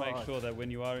need to make sure that when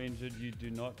you are injured, you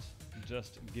do not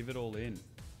just give it all in.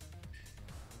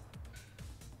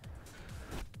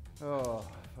 Oh,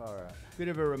 far out. Bit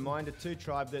of a reminder too,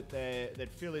 tribe, that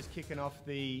Phil is kicking off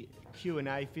the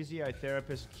Q&A,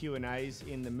 physiotherapist Q&As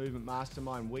in the Movement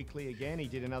Mastermind weekly again. He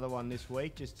did another one this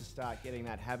week just to start getting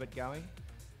that habit going.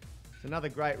 It's another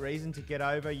great reason to get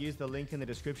over. Use the link in the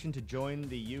description to join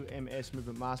the UMS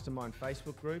Movement Mastermind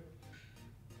Facebook group.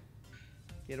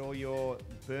 Get all your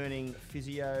burning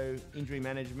physio, injury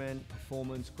management,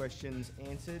 performance questions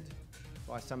answered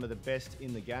by some of the best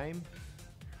in the game.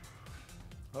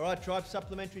 All right, Tribe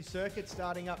Supplementary Circuit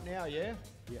starting up now, yeah?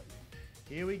 Yep.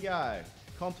 Here we go.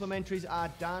 Complimentaries are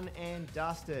done and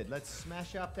dusted. Let's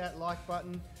smash up that like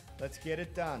button. Let's get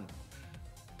it done.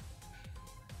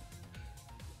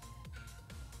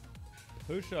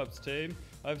 Push-ups, team.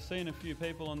 I've seen a few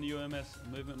people on the UMS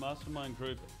Movement Mastermind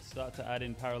group start to add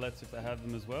in parallettes if they have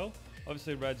them as well.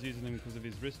 Obviously, Rad's using them because of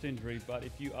his wrist injury, but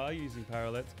if you are using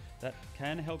parallettes, that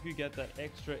can help you get that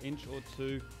extra inch or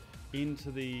two into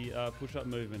the push-up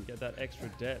movement, get that extra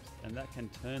depth, and that can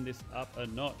turn this up a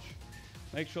notch.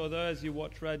 Make sure though, as you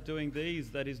watch Rad doing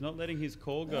these, that he's not letting his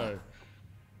core go.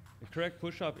 The correct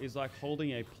push-up is like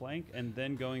holding a plank and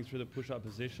then going through the push-up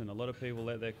position. A lot of people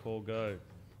let their core go.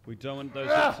 We don't want those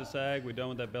hips to sag, we don't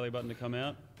want that belly button to come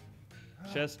out.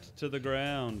 Chest to the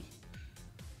ground.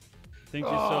 Think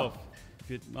to yourself,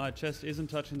 if my chest isn't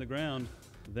touching the ground,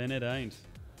 then it ain't.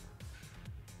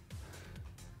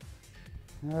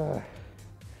 I'm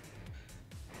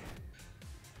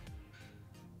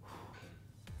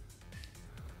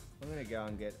going to go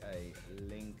and get a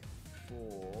link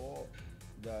for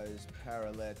those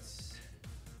parallettes.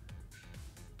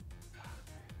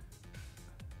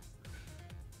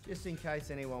 Just in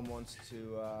case anyone wants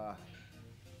to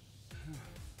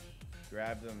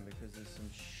grab them, because there's some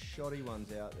shoddy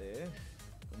ones out there,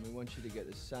 and we want you to get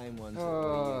the same ones that we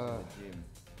use in the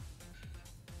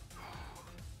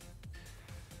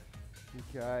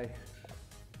gym. Okay.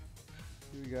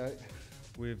 Here we go.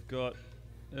 We've got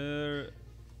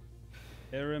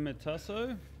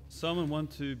Eremitasso. Someone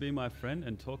want to be my friend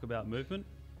and talk about movement?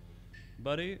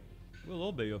 Buddy, we'll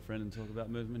all be your friend and talk about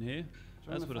movement here.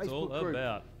 That's what it's all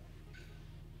about.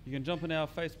 You can jump in our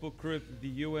Facebook group,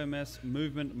 the UMS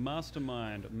Movement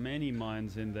Mastermind. Many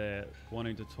minds in there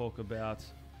wanting to talk about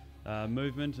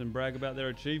movement and brag about their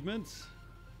achievements.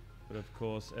 But of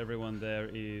course, everyone there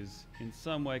is in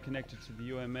some way connected to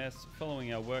the UMS,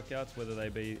 following our workouts, whether they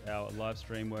be our live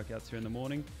stream workouts here in the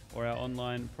morning or our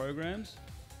online programs.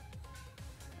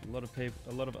 A lot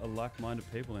of like-minded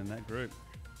people in that group.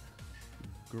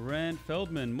 Grant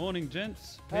Feldman, morning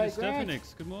gents. Hey, Peter Grant.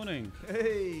 Stefanix, good morning.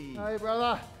 Hey! Hey,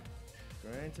 brother.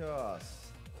 Grantos.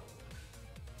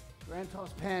 Grantos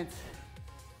pants.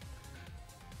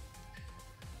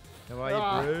 How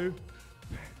are you, Brew?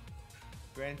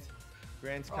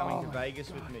 Grant's coming to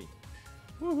Vegas with me.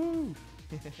 Woohoo!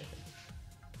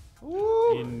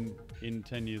 Woo! In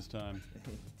 10 years' time.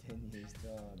 10 years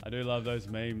time. I do love those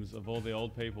memes of all the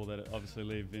old people that obviously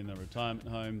live in a retirement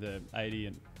home. They're 80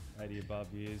 and 80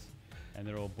 above years, and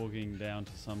they're all boogieing down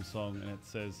to some song, and it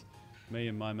says, "Me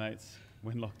and my mates,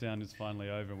 when lockdown is finally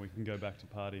over and we can go back to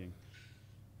partying."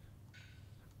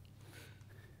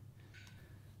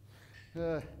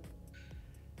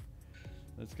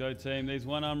 Let's go, team. These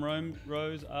one-arm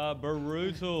rows are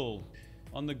brutal.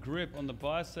 On the grip, on the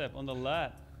bicep, on the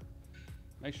lat.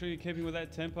 Make sure you're keeping with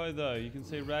that tempo though. You can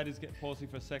see Rad is pausing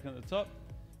for a second at the top,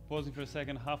 pausing for a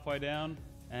second halfway down,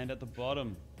 and at the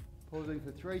bottom. Pausing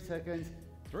for 3 seconds.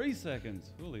 3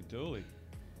 seconds. Holy dooly.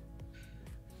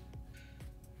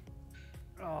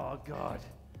 Oh, God.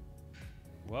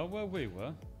 Well, where we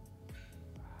were.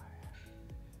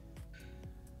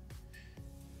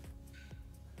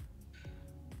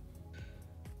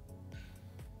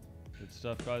 Good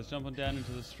stuff, guys. Jump on down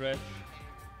into the stretch.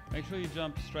 Make sure you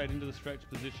jump straight into the stretch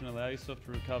position. Allow yourself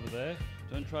to recover there.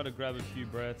 Don't try to grab a few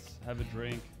breaths, have a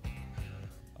drink.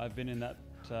 I've been in that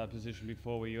position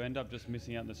before where you end up just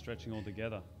missing out on the stretching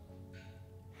altogether.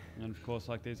 And of course,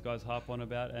 like these guys harp on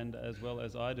about, and as well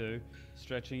as I do,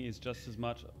 stretching is just as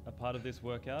much a part of this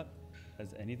workout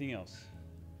as anything else.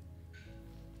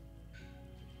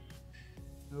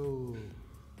 Oh.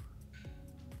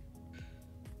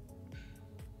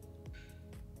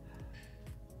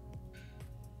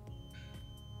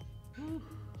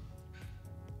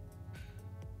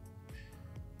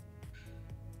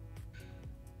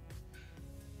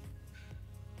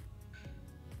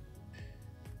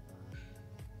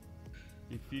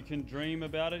 If you can dream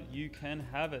about it, you can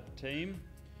have it, team.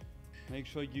 Make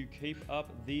sure you keep up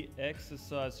the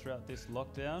exercise throughout this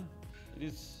lockdown. It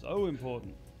is so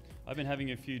important. I've been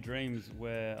having a few dreams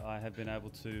where I have been able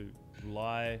to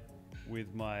lie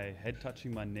with my head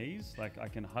touching my knees, like I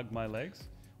can hug my legs,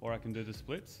 or I can do the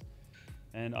splits.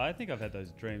 And I think I've had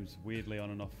those dreams weirdly on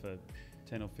and off for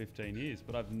 10 or 15 years,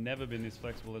 but I've never been this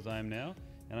flexible as I am now,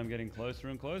 and I'm getting closer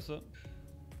and closer.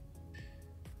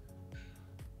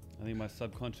 I think my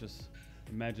subconscious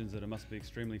imagines that it must be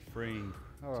extremely freeing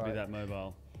to be that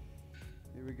mobile.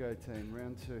 Here we go, team.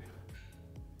 Round 2.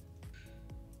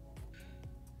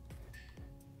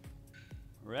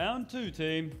 Round 2,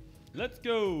 team. Let's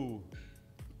go.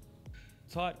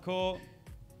 Tight core.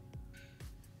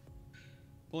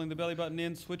 Pulling the belly button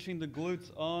in, switching the glutes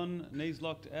on, knees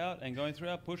locked out, and going through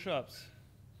our push-ups.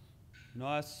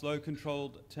 Nice, slow,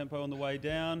 controlled tempo on the way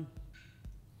down.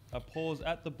 A pause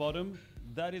at the bottom.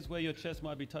 That is where your chest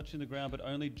might be touching the ground, but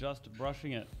only just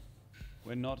brushing it.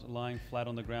 We're not lying flat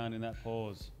on the ground in that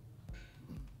pause.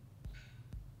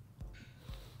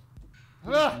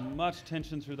 Put as much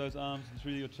tension through those arms and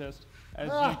through your chest as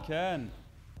you can.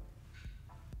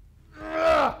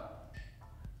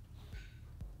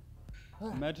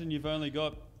 Imagine you've only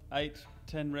got 8,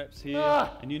 10 reps here,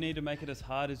 and you need to make it as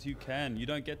hard as you can. You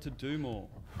don't get to do more.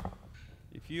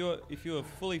 If you are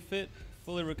fully fit,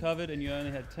 fully recovered, and you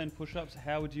only had 10 push-ups,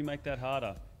 how would you make that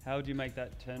harder? How would you make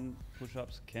that 10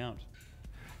 push-ups count?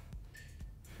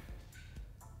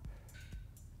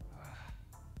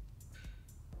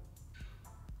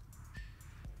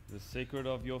 The secret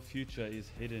of your future is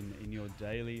hidden in your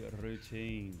daily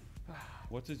routine.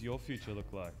 What does your future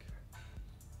look like?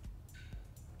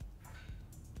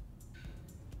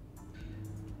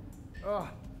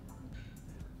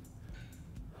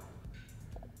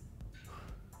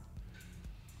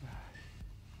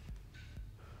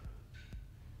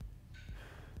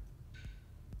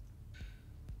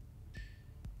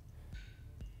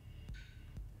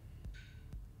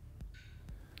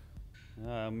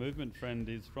 Our movement friend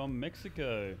is from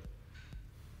Mexico.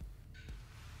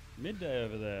 Midday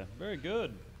over there. Very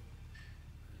good.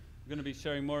 We're going to be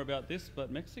sharing more about this,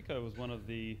 but Mexico was one of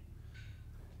the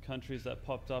countries that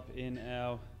popped up in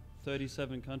our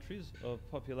 37 countries of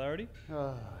popularity.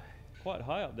 Quite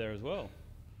high up there as well.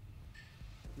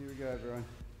 Here we go, everyone.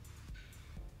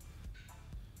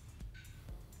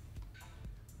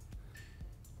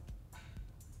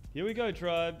 Here we go,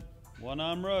 tribe. One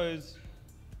arm rows.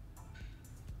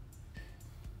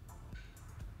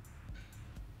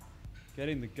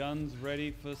 Getting the guns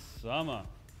ready for summer.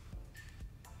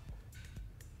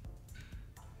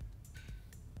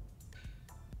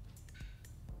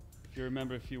 If you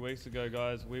remember a few weeks ago,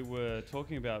 guys, we were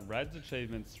talking about RAD's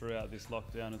achievements throughout this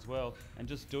lockdown as well, and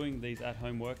just doing these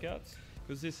at-home workouts,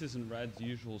 because this isn't RAD's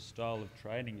usual style of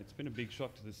training. It's been a big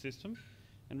shock to the system.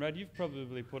 And Rad, you've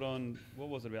probably put on, what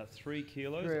was it, about 3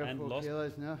 kilos? 3 or and 4 lost,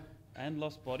 kilos now. And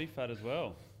lost body fat as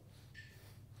well.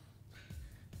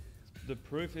 The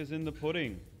proof is in the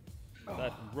pudding.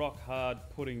 That rock hard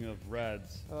pudding of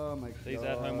Rads. Oh my God. These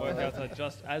at-home workouts are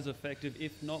just as effective,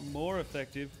 if not more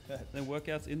effective, than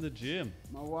workouts in the gym.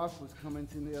 My wife was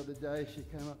commenting the other day. She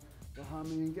came up behind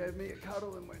me and gave me a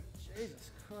cuddle and went, Jesus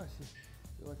Christ,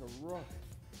 you're like a rock.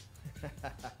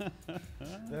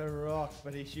 The rock,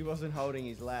 but she wasn't holding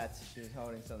his lats. She was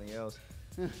holding something else.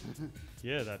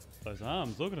 Yeah, those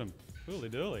arms, look at them. Hooly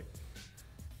dooly.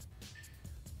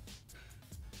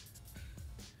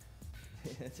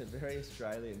 It's a very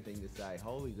Australian thing to say,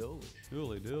 holy dooly.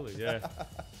 Hooly dooly, yeah.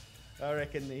 I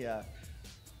reckon the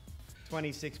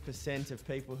 26% of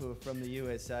people who are from the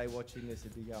USA watching this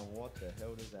would be going, what the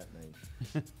hell does that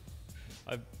mean?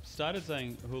 I've started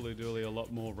saying hooly dooly a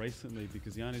lot more recently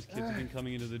because Yani's kids have been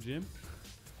coming into the gym.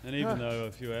 And even though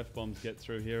a few F-bombs get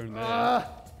through here and there,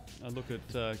 I look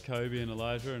at Kobe and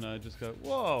Elijah and I just go,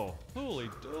 whoa, hooly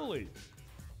dooly.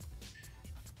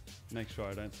 Make sure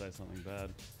I don't say something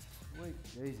bad. Sweet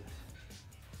Jesus.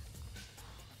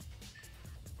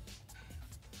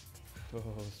 Oh,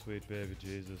 sweet baby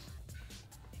Jesus.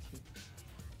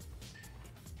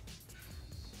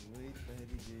 Sweet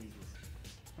baby Jesus.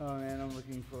 Oh man, I'm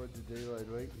looking forward to deload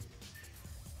week.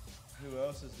 Who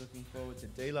else is looking forward to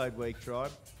deload week,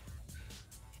 tribe?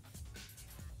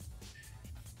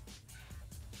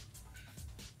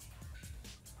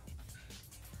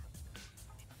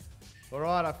 All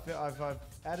right, I've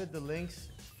added the links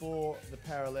for the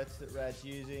parallettes that Rad's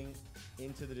using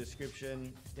into the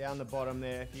description down the bottom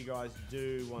there if you guys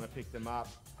do want to pick them up.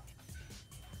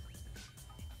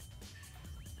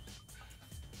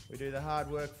 We do the hard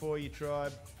work for you,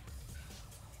 tribe.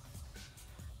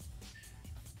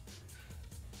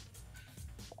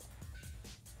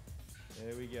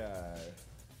 There we go.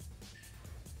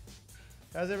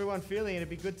 How's everyone feeling? It'd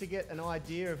be good to get an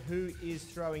idea of who is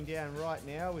throwing down right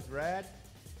now with Rad.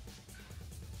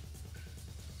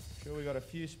 Sure, we got a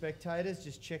few spectators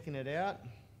just checking it out,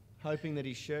 hoping that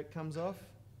his shirt comes off.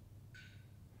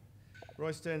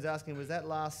 Roy Stern's asking, was that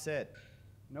last set?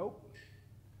 Nope.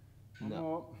 One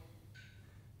more.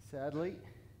 Sadly.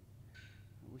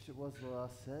 I wish it was the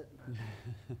last set.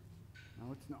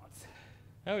 No, it's not.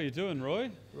 How are you doing, Roy?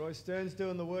 Roy Stern's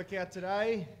doing the workout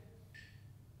today.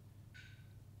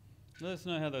 Let us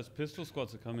know how those pistol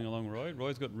squats are coming along, Roy.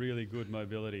 Roy's got really good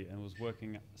mobility and was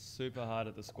working super hard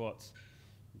at the squats.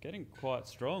 Getting quite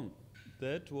strong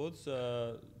there towards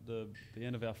the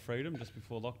end of our freedom, just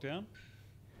before lockdown.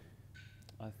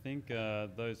 I think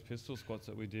those pistol squats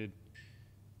that we did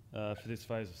for this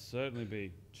phase will certainly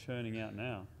be churning out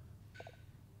now.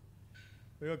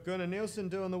 We got Gunnar Nielsen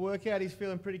doing the workout. He's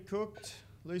feeling pretty cooked.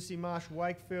 Lucy Marsh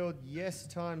Wakefield, yes,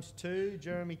 ×2.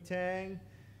 Jeremy Tang.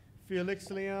 Felix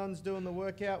Leon's doing the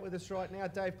workout with us right now.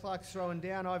 Dave Clark's throwing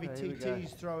down. Ivy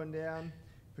TT's throwing down.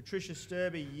 Patricia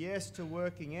Sturby, yes to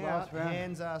working out.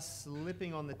 Hands are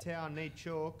slipping on the towel, need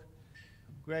chalk.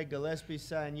 Greg Gillespie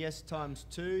saying yes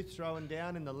 ×2, throwing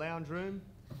down in the lounge room.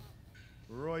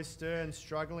 Roy Stern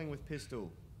struggling with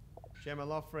pistol. Gemma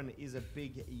Loughran is a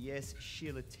big yes.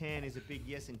 Sheila Tan is a big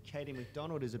yes. And Katie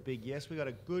McDonald is a big yes. We got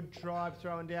a good tribe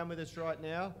throwing down with us right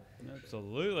now.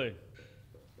 Absolutely.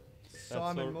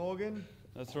 Simon Morgan.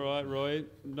 That's right, Roy.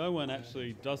 No one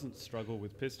actually doesn't struggle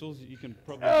with pistols. You can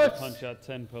probably punch out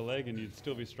 10 per leg and you'd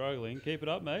still be struggling. Keep it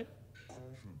up, mate.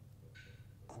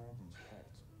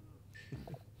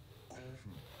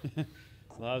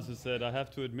 Lars has said, I have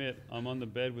to admit, I'm on the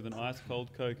bed with an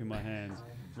ice-cold Coke in my hands.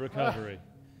 Recovery.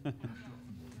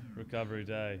 Recovery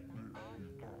day.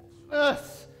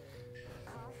 Yes.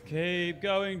 Keep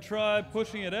going, tribe,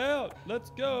 pushing it out. Let's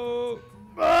go.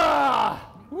 Ah!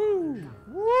 Woo!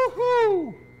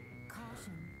 Woohoo!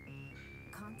 Caution.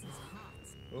 Contest hot.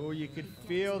 Oh, you could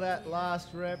feel that last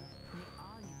rep. Give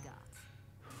all you got.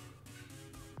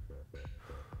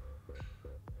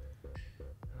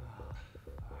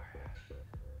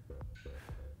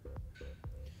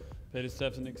 Peter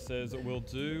Stefanik says, we'll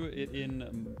do it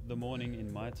in the morning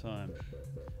in my time.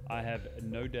 I have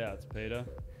no doubts, Peter.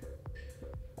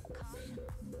 Caution.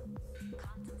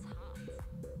 Content's hot.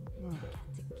 You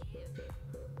got to give.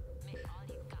 Make all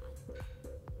you got.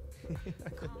 Caution. I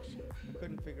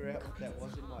couldn't figure out what that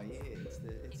was in my ear.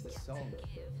 It's the song.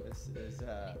 There's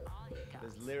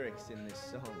lyrics in this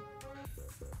song.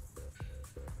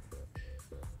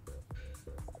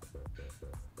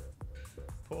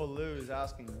 Poor Lou is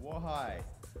asking why.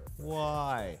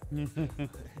 Why?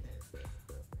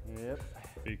 Yep.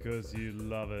 Because you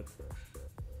love it.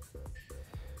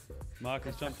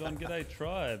 Marcus jumped on. G'day,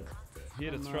 tribe.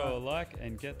 Here to throw a like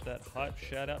and get that hype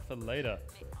shout out for later.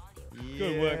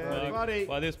 Good work, Mark. Buddy.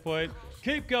 By this point,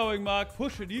 keep going, Mark.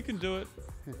 Push it. You can do it.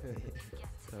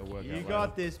 You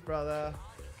got this, brother.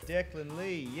 Declan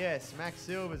Lee, yes. Max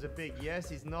Silver's a big yes.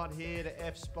 He's not here to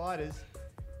F spiders.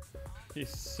 He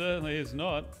certainly is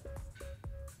not.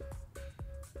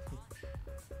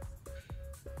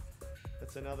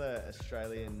 That's another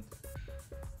Australian,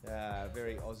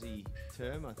 very Aussie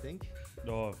term, I think.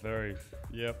 Oh, very.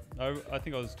 Yep. I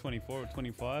think I was 24 or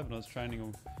 25 and I was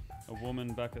training a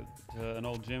woman back at an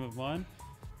old gym of mine.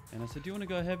 And I said, do you want to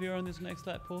go heavier on this next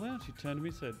lat pull down? She turned to me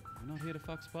and said, we're not here to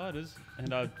fuck spiders.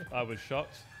 And I was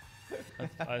shocked.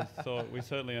 I thought, we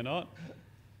certainly are not.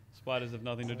 Spiders have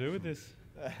nothing to do with this.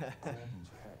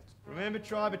 Remember,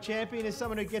 tribe, a champion is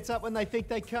someone who gets up when they think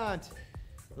they can't.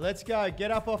 Let's go.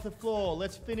 Get up off the floor.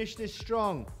 Let's finish this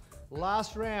strong.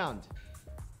 Last round.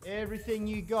 Everything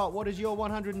you got. What does your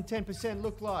 110%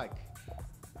 look like?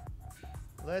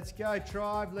 Let's go,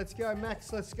 tribe. Let's go,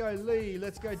 Max. Let's go, Lee.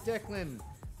 Let's go, Declan.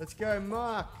 Let's go,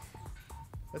 Mark.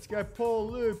 Let's go,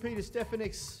 Paul, Lou, Peter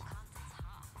Stefanix.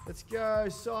 Let's go,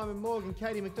 Simon Morgan,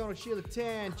 Katie McDonald, Sheila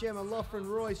Tan, Gemma Loughran,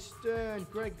 Roy Stern,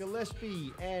 Greg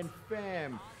Gillespie, and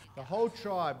fam. The whole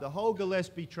tribe, the whole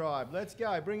Gillespie tribe. Let's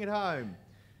go, bring it home.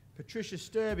 Patricia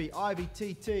Sturby, Ivy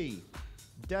TT,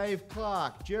 Dave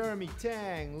Clark, Jeremy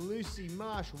Tang, Lucy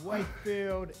Marsh,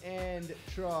 Wakefield, and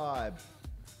tribe.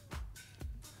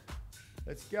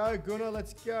 Let's go, Gunnar,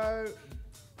 let's go.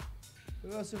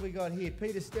 Who else have we got here?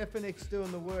 Peter Stefanix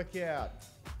doing the workout.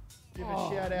 Give a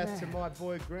shout out to my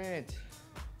boy Grant.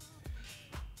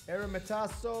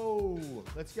 Eramataso.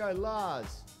 Let's go,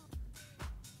 Lars.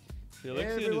 The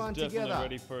Alexian is definitely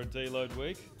ready for a deload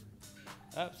week.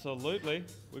 Absolutely.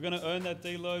 We're going to earn that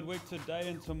deload week today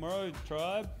and tomorrow,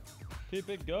 tribe. Keep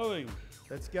it going.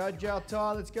 Let's go,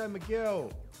 Jaltai. Let's go,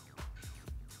 Miguel.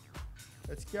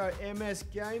 Let's go, MS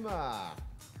Gamer.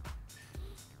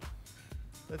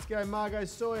 Let's go, Margot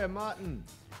Sawyer, Martin.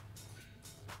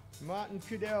 Martin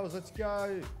Kudells, let's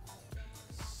go.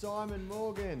 Simon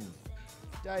Morgan.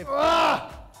 Dave.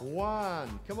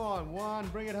 One. Come on, one.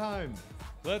 Bring it home.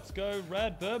 Let's go,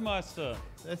 Rad Birdmeister.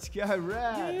 Let's go,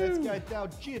 Rad. Let's go,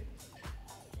 Daljit.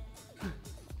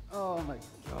 Oh my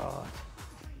God.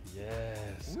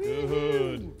 Yes,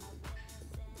 good.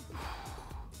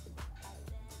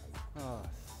 Oh,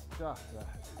 stuff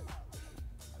that.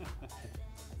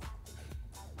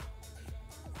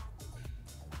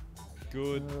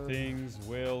 Good things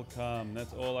will come.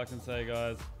 That's all I can say,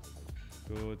 guys.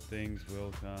 Good things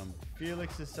will come.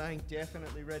 Felix is saying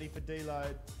definitely ready for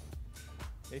deload.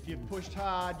 If you've pushed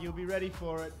hard, you'll be ready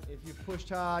for it. If you've pushed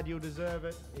hard, you'll deserve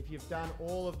it. If you've done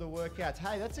all of the workouts.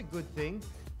 Hey, that's a good thing.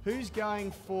 Who's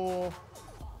going for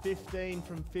 15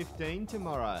 from 15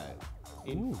 tomorrow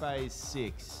in phase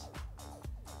 6?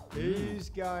 Who's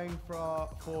going for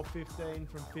 15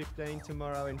 from 15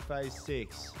 tomorrow in phase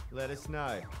 6? Let us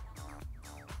know.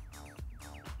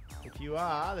 If you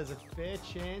are, there's a fair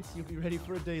chance you'll be ready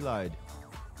for a deload.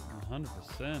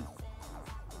 100%.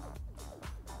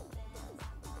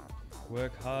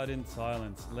 Work hard in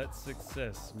silence. Let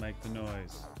success make the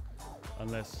noise.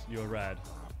 Unless you're Rad.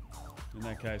 In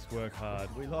that case, work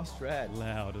hard. We lost Rad.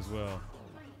 Loud as well.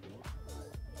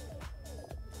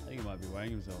 I think he might be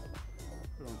weighing himself.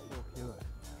 Put on 4 kilos.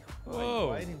 Oh,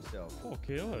 he weighed himself. 4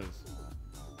 kilos.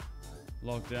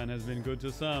 Lockdown has been good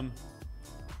to some.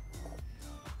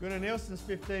 Gunnar Nielsen's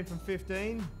 15 from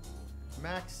 15.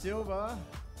 Max Silva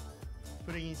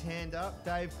putting his hand up.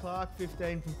 Dave Clark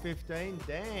 15 from 15.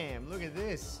 Damn, look at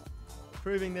this.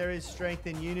 Proving there is strength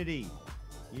in unity.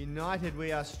 United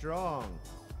we are strong.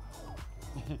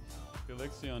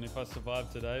 Felixion, if I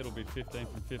survive today, it'll be 15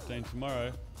 from 15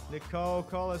 tomorrow. Nicole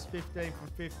Collis 15 from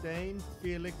 15.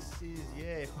 Felix is,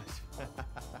 yeah. That's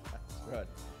right.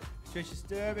 Patricia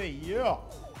Sturby, yeah.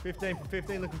 15 from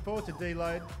 15. Looking forward to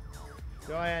deload.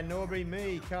 Diane Norbury,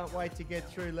 me. Can't wait to get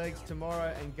through legs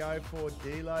tomorrow and go for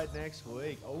deload next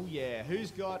week. Oh yeah. Who's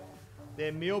got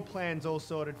their meal plans all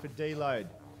sorted for deload?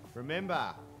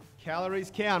 Remember,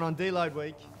 calories count on deload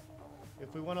week.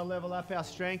 If we want to level up our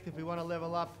strength, if we want to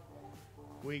level up,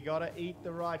 we got to eat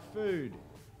the right food.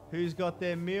 Who's got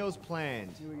their meals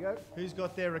planned? Here we go. Who's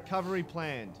got their recovery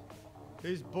planned?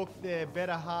 Who's booked their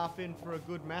better half in for a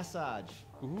good massage?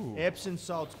 Ooh. Epsom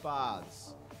salts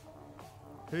baths.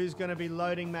 Who's going to be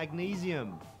loading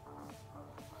magnesium?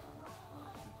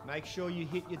 Make sure you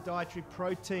hit your dietary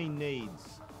protein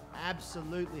needs.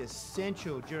 Absolutely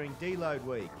essential during deload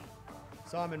week.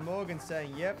 Simon Morgan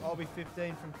saying, yep, I'll be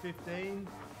 15 from 15.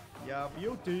 Yeah,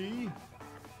 beauty.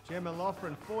 Gemma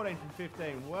Loughran, 14 from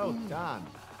 15. Well done.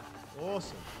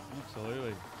 Awesome.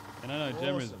 Absolutely. And I know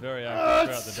Gemma is Awesome. very active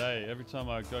throughout the day. Every time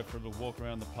I go for a little walk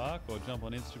around the park or jump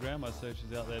on Instagram, I see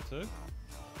she's out there too.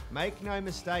 Make no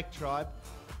mistake, tribe.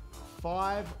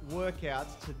 5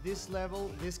 workouts to this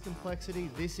level, this complexity,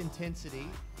 this intensity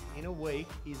in a week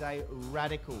is a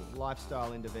radical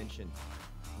lifestyle intervention.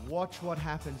 Watch what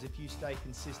happens if you stay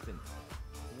consistent.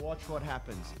 Watch what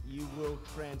happens. You will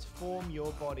transform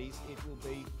your bodies. It will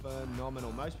be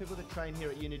phenomenal. Most people that train here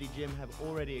at Unity Gym have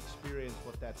already experienced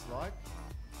what that's like.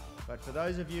 But for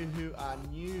those of you who are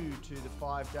new to the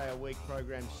 5-day-a-week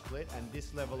program split and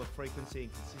this level of frequency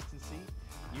and consistency,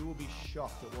 you will be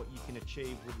shocked at what you can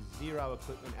achieve with 0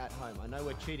 equipment at home. I know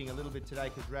we're cheating a little bit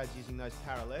today because Rad's using those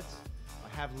parallettes.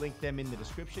 I have linked them in the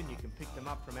description. You can pick them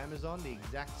up from Amazon, the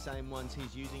exact same ones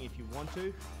he's using if you want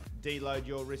to. Deload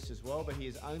your wrists as well, but he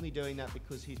is only doing that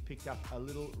because he's picked up a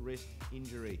little wrist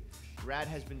injury. Rad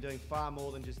has been doing far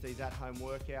more than just these at-home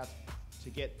workouts to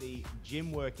get the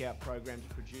gym workout programs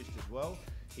produced as well.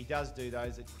 He does do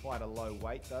those at quite a low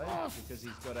weight though, because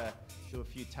he's got to do a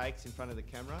few takes in front of the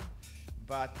camera.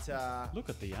 But Look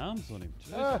at the arms on him.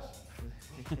 Jesus.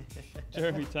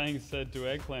 Jeremy Tang said, do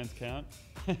eggplants count?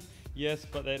 Yes,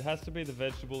 but it has to be the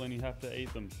vegetable and you have to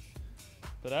eat them.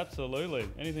 But absolutely,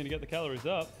 anything to get the calories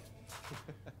up.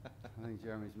 I think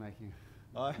Jeremy's making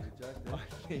I a joke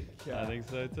there. I think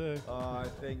so too. I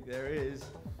think there is.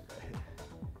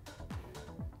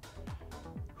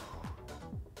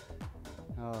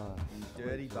 Oh, You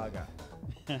dirty bugger.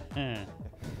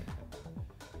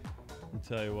 I'll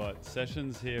tell you what,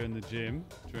 sessions here in the gym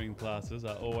during classes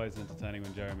are always entertaining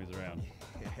when Jeremy's around.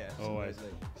 Yeah, Always.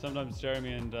 Sometimes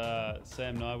Jeremy and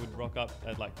Sam and I would rock up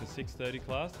at like the 6:30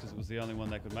 class because it was the only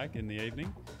one they could make in the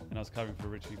evening, and I was covering for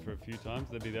Richie for a few times.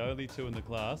 They'd be the only 2 in the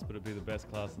class, but it'd be the best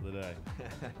class of the day.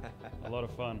 A lot of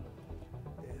fun.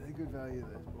 Yeah, they're good value,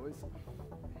 those boys.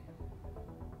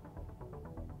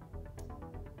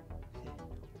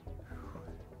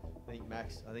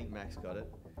 I think Max got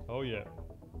it. Oh yeah.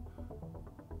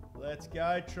 Let's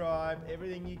go, tribe.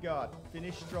 Everything you got.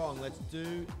 Finish strong. Let's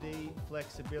do the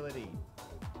flexibility.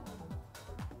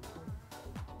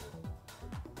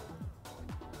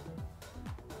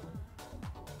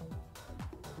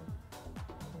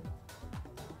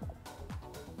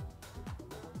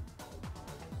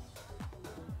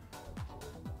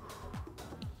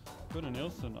 Good and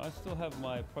Nielsen, I still have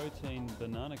my protein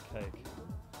banana cake.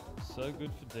 So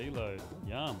good for deload.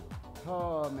 Yum.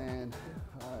 Oh man,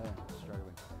 I am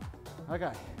struggling.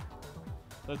 Okay,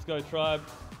 Let's go, tribe.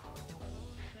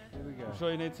 Here we go. I'm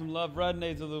sure you need some love. Brad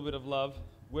needs a little bit of love.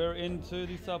 We're into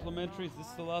the supplementary. Is this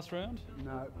the last round?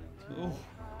 No. Oh,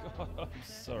 God, I'm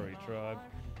sorry, tribe.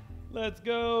 Let's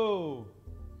go.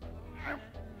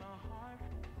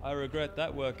 I regret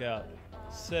that workout.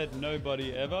 Said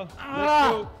nobody ever.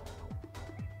 Let's go.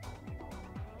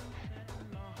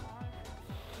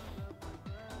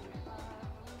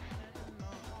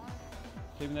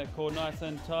 Keeping that core nice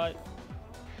and tight.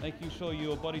 Making sure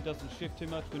your body doesn't shift too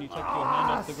much when you take your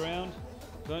hand off the ground.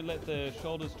 Don't let the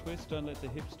shoulders twist, don't let the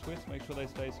hips twist. Make sure they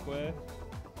stay square.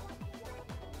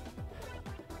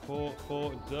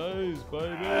 For those,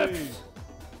 baby.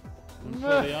 I'm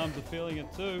sure the arms are feeling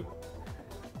it too.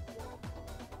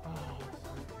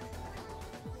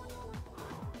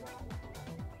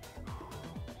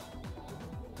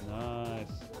 Nice.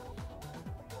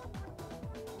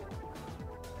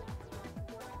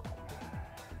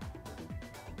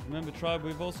 Remember, tribe,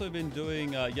 we've also been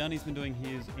doing, Yanni's been doing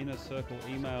his inner circle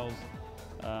emails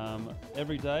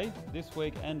every day, this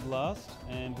week and last,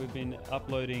 and we've been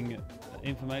uploading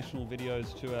informational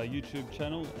videos to our YouTube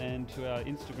channel and to our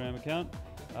Instagram account,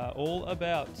 all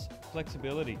about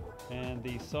flexibility and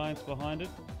the science behind it,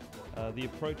 the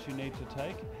approach you need to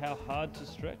take, how hard to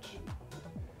stretch,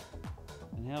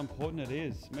 and how important it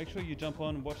is. Make sure you jump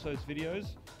on and watch those videos.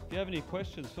 If you have any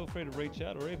questions, feel free to reach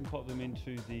out or even pop them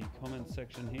into the comments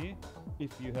section here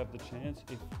if you have the chance,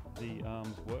 if the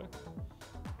arms work.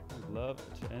 I'd love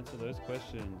to answer those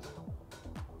questions.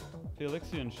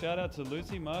 Felixian, shout out to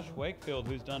Lucy Marsh Wakefield,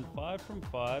 who's done 5 from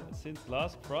 5 since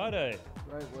last Friday.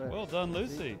 Great work. Well done,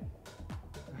 Lucy.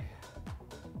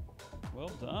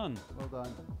 Well done. Well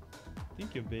done. I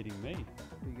think you're beating me.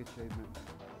 Big achievement.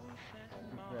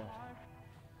 Big proud.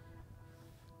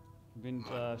 I've been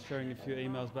sharing a few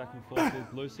emails back and forth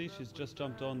with Lucy. She's just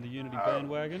jumped on the Unity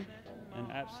bandwagon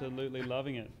and absolutely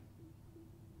loving it.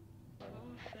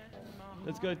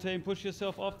 Let's go, team. Push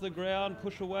yourself off the ground.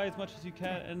 Push away as much as you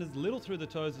can and as little through the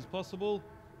toes as possible.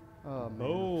 Oh, man.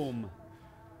 Boom.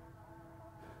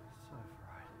 So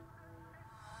fried.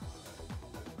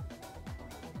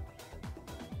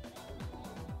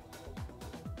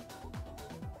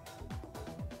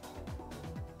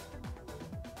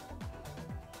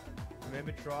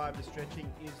 Remember, tribe, the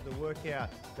stretching is the workout.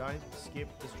 Don't skip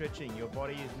the stretching. Your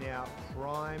body is now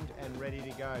primed and ready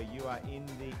to go. You are in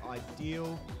the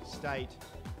ideal state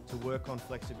to work on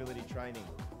flexibility training.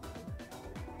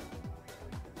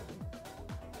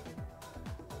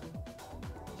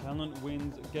 Talent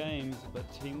wins games, but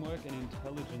teamwork and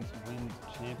intelligence wins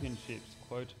championships.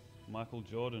 Quote Michael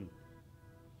Jordan.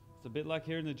 It's a bit like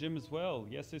here in the gym as well.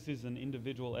 Yes, this is an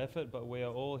individual effort, but we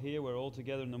are all here. We're all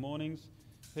together in the mornings.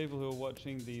 People who are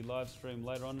watching the live stream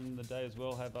later on in the day as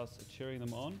well have us cheering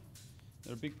them on.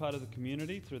 They're a big part of the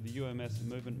community through the UMS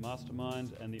Movement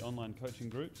Mastermind and the online coaching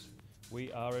groups.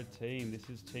 We are a team. This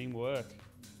is teamwork.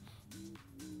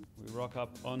 We rock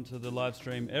up onto the live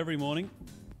stream every morning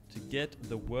to get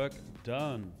the work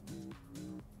done.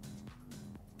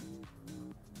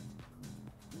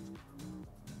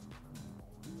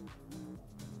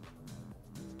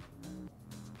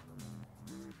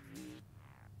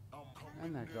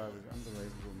 And that guy was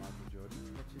unbelievable, Michael Jordan.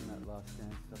 Watching that Last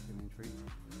Dance documentary,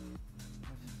 I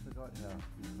just forgot how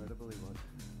incredible he was.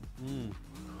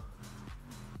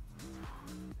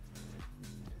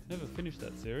 Never finished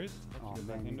that series. Have to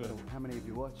go back into it. How many have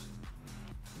you watched?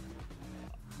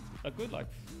 A good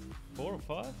 4 or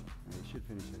 5. Yeah, you should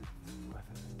finish it. It's worth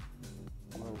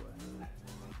it. Well worth it.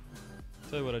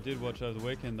 Tell you what I did watch over the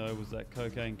weekend though was that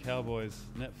Cocaine Cowboys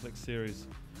Netflix series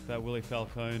about Willie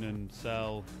Falcone and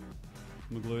Sal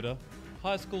Magluta.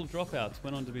 High school dropouts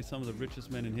went on to be some of the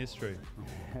richest men in history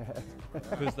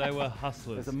because they were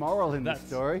hustlers. There's a moral in the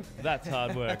story. That's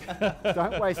hard work.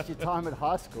 Don't waste your time at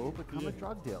high school. Become a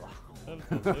drug dealer.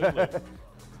 Absolutely.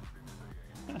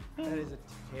 That is a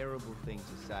terrible thing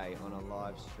to say on a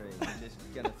live stream. I'm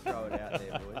just going to throw it out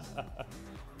there, boys.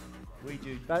 We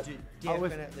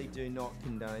definitely do not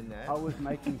condone that. I was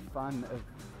making fun of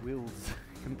Will's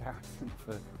comparison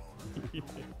for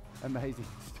amazing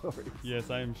stories. Yes,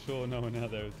 I am sure no one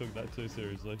out there took that too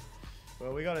seriously.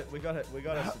 Well, we got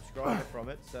a subscriber from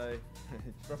it, so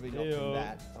It's probably not from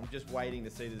that. I'm just waiting to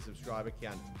see the subscriber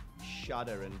count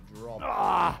shudder and drop.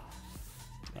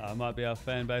 Might be our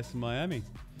fan base in Miami.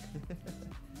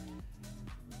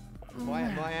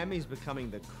 Miami's becoming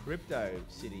the crypto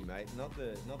city, mate, not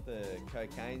the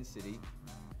cocaine city.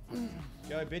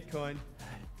 go Bitcoin.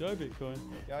 Go Bitcoin.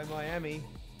 Go Miami.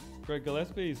 Greg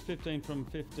Gillespie's 15 from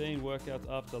 15 workouts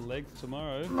after legs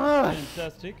tomorrow.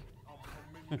 Fantastic.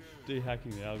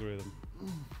 De-hacking the algorithm.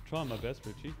 Trying my best,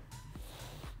 Richie.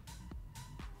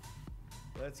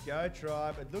 Let's go,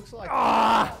 tribe. It looks like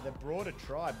the broader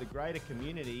tribe, the greater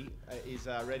community, is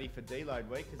ready for deload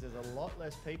week because there's a lot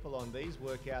less people on these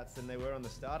workouts than there were on the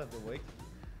start of the week.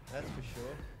 That's for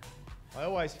sure. I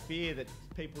always fear that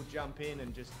people jump in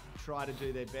and just try to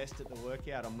do their best at the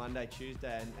workout on Monday,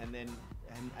 Tuesday, and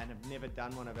have never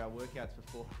done one of our workouts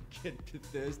before, get to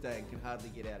Thursday and can hardly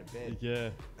get out of bed. Yeah.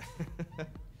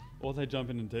 Or they jump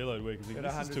in deload week and think,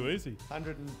 this is too easy.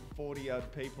 140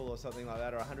 odd people or something like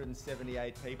that, or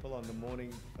 178 people on the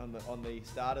morning, on the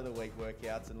start of the week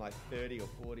workouts, and like 30 or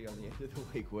 40 on the end of the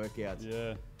week workouts.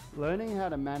 Yeah. Learning how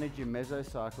to manage your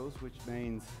mesocycles, which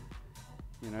means,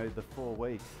 you know, the 4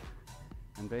 weeks,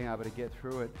 and being able to get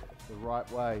through it the right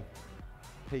way,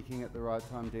 peaking at the right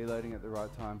time, deloading at the right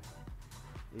time,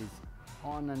 is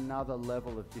on another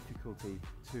level of difficulty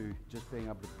to just being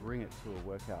able to bring it to a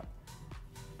workout.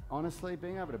 Honestly,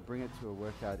 being able to bring it to a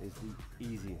workout is the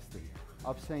easiest thing.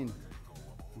 I've seen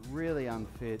really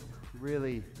unfit,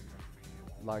 really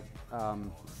like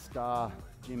star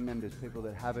gym members, people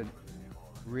that haven't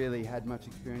really had much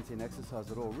experience in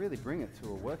exercise at all, really bring it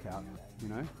to a workout, you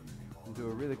know, and do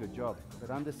a really good job. But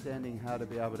understanding how to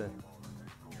be able to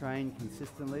train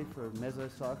consistently for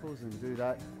mesocycles and do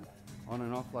that on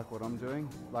and off like what I'm doing,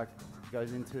 like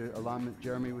goes into alignment,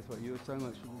 Jeremy, with what you were saying,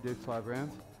 like should we do 5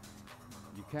 rounds?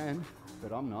 You can,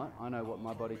 but I'm not. I know what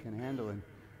my body can handle, and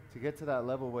to get to that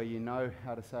level where you know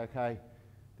how to say, okay,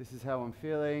 this is how I'm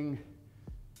feeling,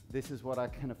 this is what I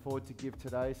can afford to give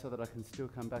today so that I can still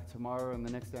come back tomorrow and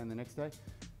the next day and the next day,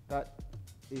 that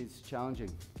is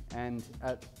challenging. And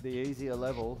at the easier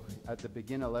level, at the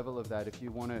beginner level of that, if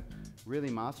you want to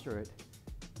really master it,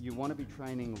 you want to be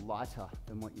training lighter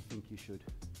than what you think you should.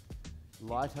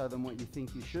 Lighter than what you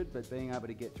think you should, but being able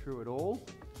to get through it all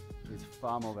is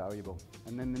far more valuable.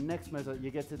 And then the next measure,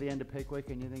 you get to the end of peak week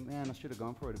and you think, man, I should have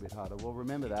gone for it a bit harder. Well,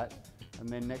 remember that, and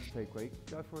then next peak week,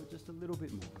 go for it just a little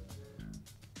bit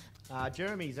more.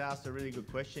 Jeremy's asked a really good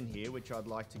question here, which I'd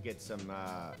like to get some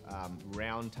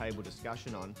round table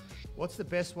discussion on. What's the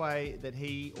best way that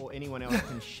he or anyone else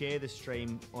can share the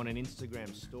stream on an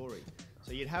Instagram story?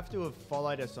 So you'd have to have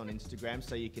followed us on Instagram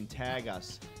so you can tag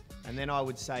us. And then I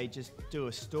would say just do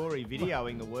a story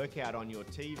videoing the workout on your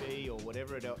TV or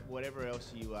whatever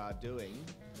else you are doing.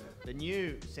 The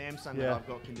new Samsung that I've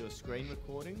got can do a screen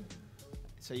recording,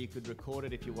 so you could record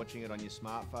it if you're watching it on your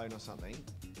smartphone or something.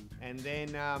 And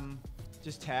then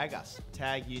just tag us,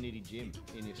 tag Unity Gym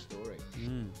in your story.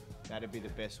 That'd be the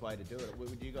best way to do it.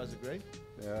 Would you guys agree?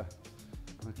 Yeah.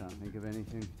 I can't think of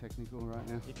anything technical right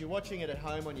now. If you're watching it at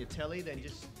home on your telly, then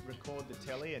just record the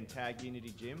telly and tag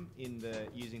Unity Gym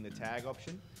using the tag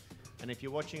option. And if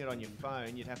you're watching it on your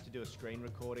phone, you'd have to do a screen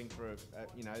recording for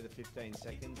the 15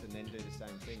 seconds, and then do the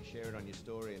same thing. Share it on your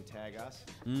story and tag us.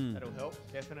 That'll help,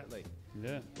 definitely.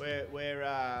 Yeah.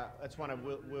 That's one of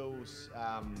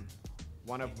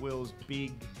Will's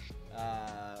big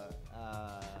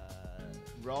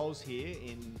roles here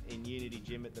in Unity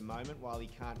Gym at the moment. While he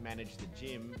can't manage the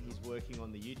gym, he's working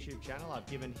on the YouTube channel. I've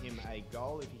given him a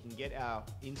goal. If he can get our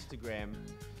Instagram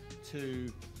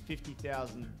to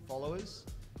 50,000 followers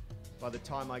by the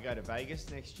time I go to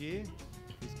Vegas next year,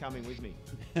 he's coming with me.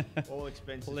 All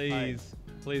expenses paid.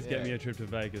 Please get me a trip to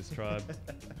Vegas, tribe.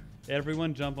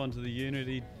 Everyone jump onto the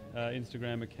Unity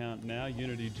Instagram account now,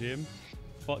 Unity Gym.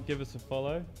 Give us a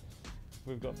follow.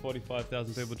 We've got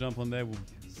 45,000 people. Jump on there. We'll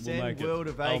make Will it.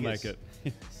 to Vegas. I'll make it.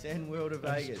 Send Will to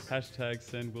Vegas. Hashtag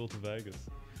send Will to Vegas.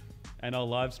 And I'll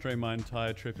live stream my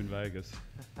entire trip in Vegas.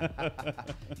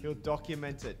 He'll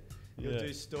document it. He'll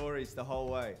do stories the whole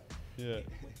way. Yeah.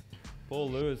 Paul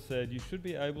Lewis said, you should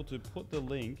be able to put the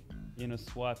link in a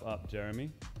swipe up, Jeremy,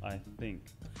 I think.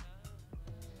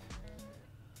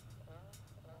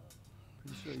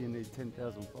 Pretty sure you need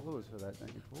 10,000 followers for that,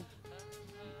 don't you, Paul?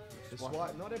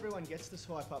 Not everyone gets the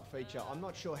swipe up feature. I'm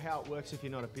not sure how it works if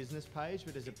you're not a business page,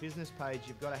 but as a business page,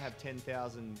 you've got to have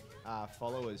 10,000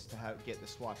 followers to get the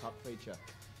swipe up feature.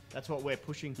 That's what we're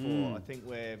pushing for. I think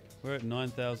we're at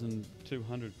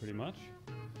 9,200 pretty much.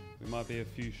 We might be a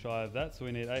few shy of that, so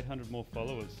we need 800 more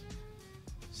followers.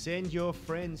 Send your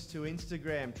friends to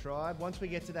Instagram, tribe. Once we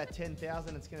get to that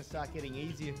 10,000, it's going to start getting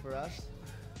easier for us.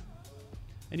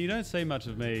 And you don't see much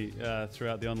of me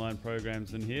throughout the online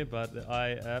programs in here, but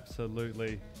I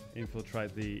absolutely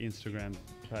infiltrate the Instagram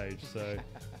page. So if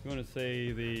you want to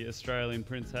see the Australian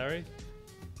Prince Harry,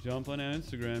 jump on our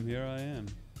Instagram. Here I am.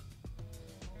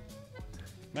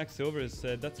 Max Silver has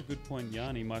said, that's a good point,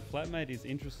 Yanni. My flatmate is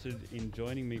interested in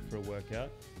joining me for a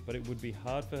workout, but it would be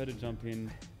hard for her to jump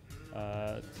in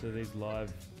to these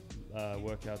live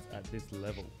workouts at this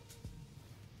level.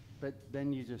 But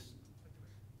then you just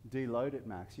deload at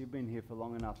max. You've been here for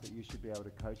long enough that you should be able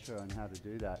to coach her on how to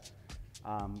do that.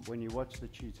 When you watch the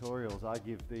tutorials, I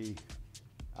give the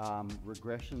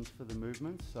regressions for the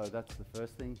movements, so that's the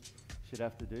first thing she'd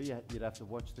have to do. You'd have to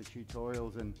watch the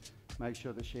tutorials and make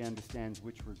sure that she understands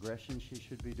which regression she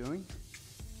should be doing.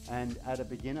 And at a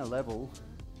beginner level,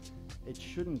 it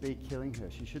shouldn't be killing her.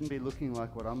 She shouldn't be looking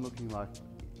like what I'm looking like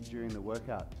during the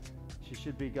workout. She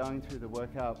should be going through the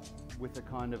workout with a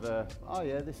kind of a, oh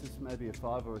yeah, this is maybe a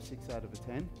 5 or a 6 out of a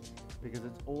 10, because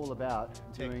it's all about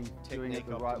doing it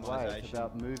the right way. It's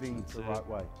about moving the right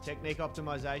way. Technique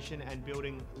optimization and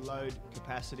building load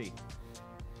capacity.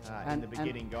 In the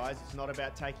beginning, guys. It's not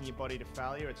about taking your body to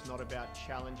failure. It's not about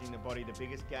challenging the body. The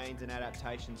biggest gains and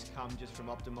adaptations come just from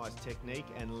optimized technique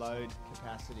and load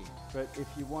capacity. But if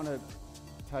you want to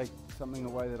take something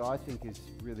away that I think is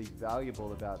really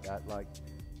valuable about that, like,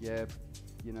 yeah,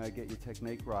 you know, get your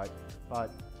technique right,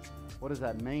 but what does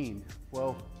that mean?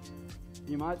 Well,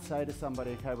 you might say to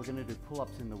somebody, okay, we're going to do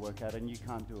pull-ups in the workout, and you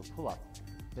can't do a pull-up.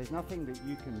 There's nothing that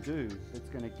you can do that's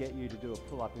going to get you to do a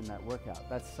pull-up in that workout.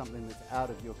 That's something that's out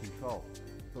of your control.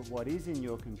 But what is in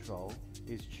your control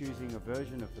is choosing a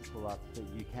version of the pull-up that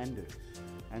you can do.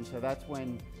 And so that's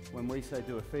when we say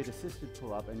do a feet-assisted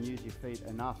pull-up and use your feet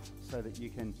enough so that you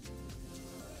can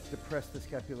depress the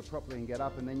scapula properly and get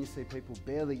up, and then you see people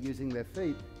barely using their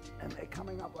feet and they're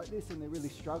coming up like this and they're really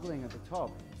struggling at the top.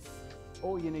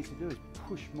 All you need to do is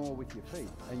push more with your feet,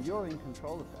 and you're in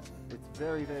control of that. It's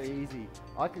very, very easy.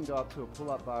 I can go up to a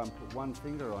pull-up bar and put one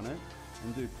finger on it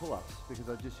and do pull-ups because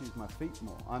I just use my feet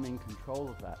more. I'm in control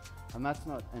of that. And that's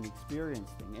not an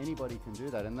experience thing. Anybody can do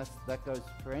that, and that goes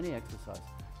for any exercise.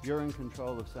 You're in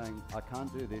control of saying, I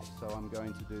can't do this, so I'm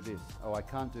going to do this. Oh, I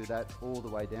can't do that all the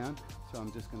way down, so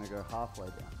I'm just going to go halfway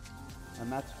down.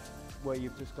 And that's where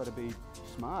you've just got to be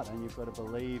smart, and you've got to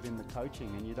believe in the coaching,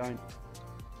 and you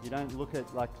don't look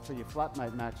at, like, for your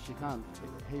flatmate Max, he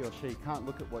or she can't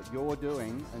look at what you're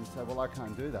doing and say, well, I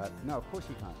can't do that. No, of course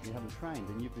you can't. You haven't trained,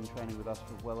 and you've been training with us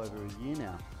for well over a year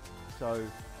now. So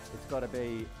it's got to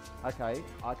be, okay,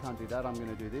 I can't do that, I'm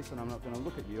going to do this, and I'm not going to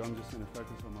look at you, I'm just going to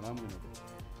focus on what I'm going to do.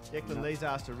 Declan Lee's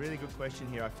asked a really good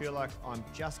question here. I feel like I'm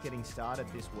just getting started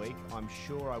this week. I'm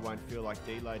sure I won't feel like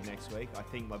deload next week. I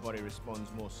think my body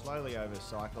responds more slowly over a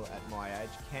cycle at my age.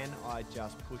 Can I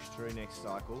just push through next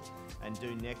cycle and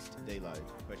do next deload?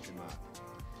 Question mark.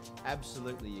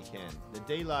 Absolutely you can. The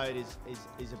deload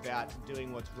is about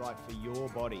doing what's right for your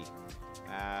body.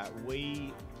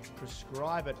 We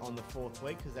prescribe it on the 4th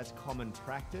week because that's common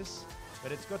practice,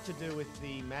 but it's got to do with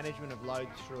the management of load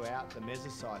throughout the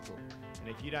mesocycle. And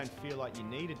if you don't feel like you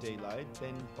need a deload,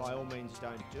 then by all means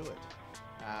don't do it.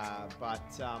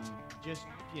 Just,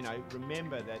 you know,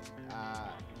 remember that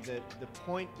the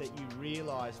point that you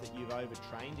realise that you've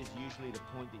overtrained is usually the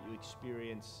point that you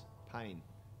experience pain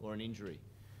or an injury.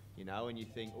 You know, and you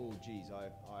think, oh geez,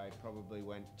 I probably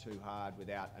went too hard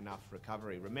without enough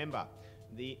recovery. Remember,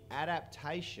 the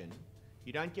adaptation,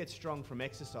 you don't get strong from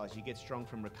exercise, you get strong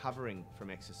from recovering from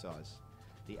exercise.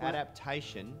 The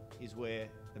adaptation is where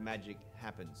the magic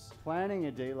happens. Planning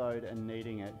a deload and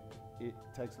needing it, it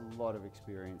takes a lot of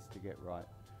experience to get right.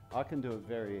 I can do it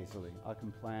very easily. I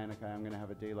can plan, okay, I'm going to have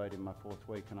a deload in my 4th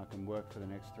week, and I can work for the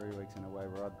next 3 weeks in a way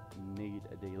where I need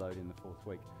a deload in the 4th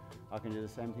week. I can do the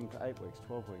same thing for 8 weeks,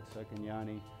 12 weeks. So can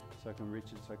Yanni, so can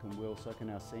Richard, so can Will, so can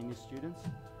our senior students.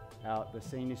 The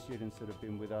senior students that have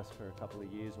been with us for a couple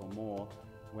of years or more,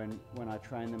 when I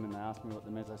train them and they ask me what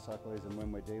the mesocycle is and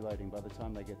when we're deloading, by the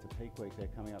time they get to peak week, they're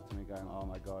coming up to me going, oh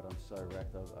my God, I'm so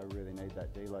wrecked, I really need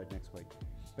that deload next week.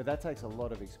 But that takes a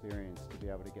lot of experience to be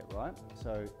able to get right.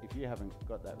 So if you haven't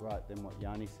got that right, then what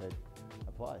Yanni said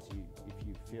applies. If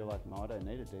you feel like, no, I don't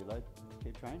need a deload,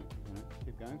 keep training, you know,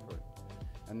 keep going for it.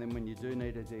 And then when you do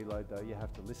need a deload though, you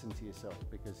have to listen to yourself,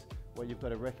 because what you've got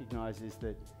to recognize is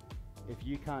that if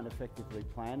you can't effectively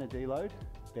plan a deload,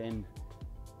 then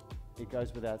it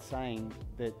goes without saying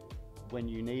that when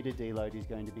you need a deload is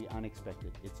going to be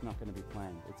unexpected. It's not going to be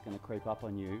planned. It's going to creep up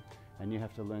on you, and you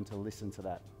have to learn to listen to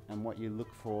that. And what you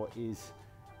look for is,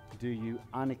 do you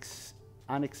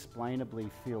unexplainably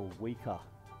feel weaker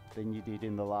than you did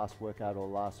in the last workout or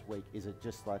last week? Is it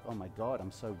just like, oh my God,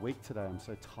 I'm so weak today, I'm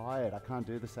so tired, I can't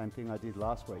do the same thing I did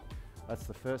last week? That's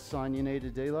the first sign you need a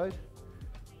deload.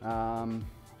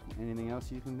 Anything else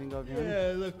you can think of, Yanni?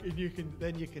 Yeah, look, if you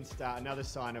can start. Another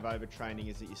sign of overtraining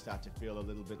is that you start to feel a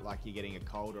little bit like you're getting a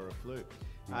cold or a flu.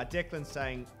 Declan's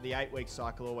saying the 8-week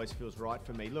cycle always feels right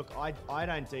for me. Look, I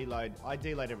don't deload. I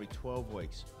deload every 12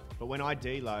 weeks. But when I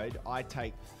deload, I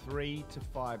take 3 to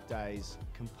 5 days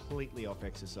completely off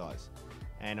exercise.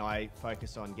 and I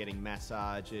focus on getting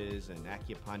massages and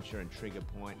acupuncture and trigger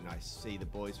point, and I see the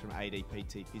boys from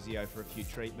ADPT Physio for a few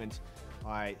treatments.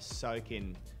 I soak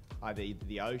in either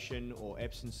the ocean or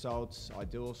Epsom salts. I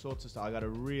do all sorts of stuff. I got a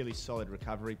really solid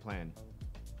recovery plan.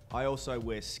 I also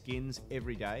wear skins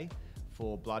every day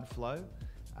for blood flow,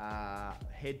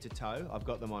 head to toe. I've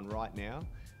got them on right now.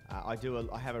 I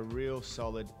have a real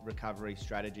solid recovery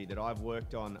strategy that I've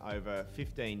worked on over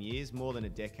 15 years, more than a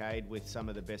decade, with some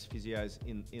of the best physios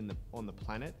on the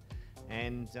planet,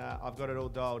 and I've got it all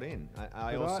dialed in.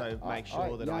 I also make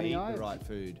sure that I eat the right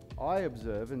food. I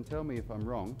observe, and tell me if I'm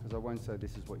wrong, because I won't say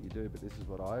this is what you do, but this is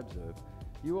what I observe.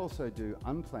 You also do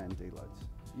unplanned deloads.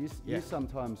 You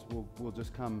sometimes will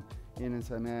just come in and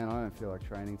say, man, I don't feel like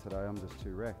training today, I'm just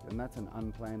too wrecked. And that's an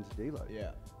unplanned deload.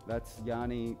 Yeah. That's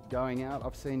Yanni going out.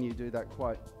 I've seen you do that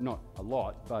quite, not a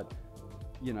lot, but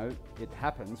you know, it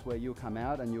happens where you'll come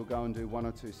out and you'll go and do 1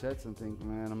 or 2 sets and think,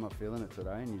 man, I'm not feeling it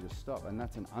today, and you just stop. And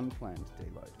that's an unplanned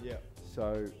deload. Yeah.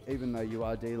 So even though you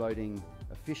are deloading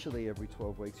officially every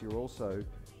 12 weeks, you're also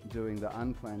doing the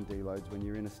unplanned deloads when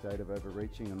you're in a state of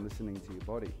overreaching and listening to your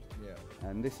body. Yeah.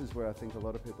 And this is where I think a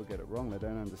lot of people get it wrong. They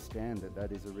don't understand that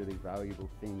that is a really valuable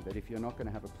thing, that if you're not going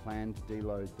to have a planned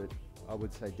deload that I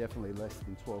would say definitely less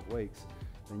than 12 weeks,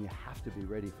 then you have to be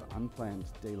ready for unplanned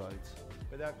deloads.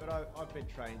 But I've been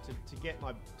training, to get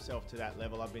myself to that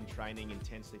level, I've been training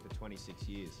intensely for 26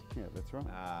 years. Yeah, that's right.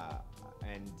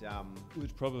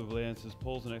 Which probably answers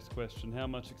Paul's next question. How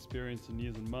much experience in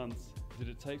years and months did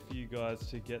it take for you guys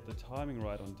to get the timing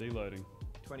right on deloading?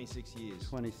 26 years.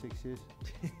 26 years.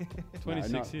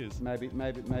 26 years. Maybe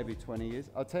 20 years.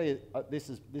 I'll tell you, this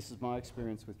is my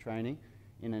experience with training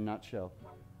in a nutshell.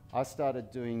 I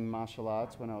started doing martial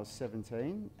arts when I was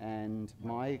 17, and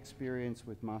my experience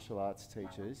with martial arts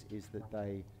teachers is that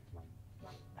they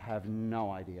have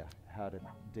no idea how to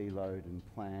deload and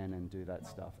plan and do that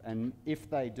stuff. And if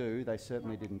they do, they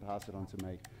certainly didn't pass it on to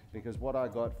me, because what I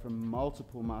got from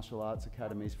multiple martial arts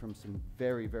academies from some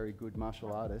very, very good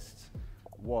martial artists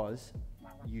was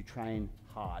you train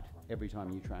hard every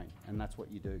time you train, and that's what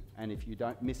you do. And if you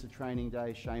don't miss a training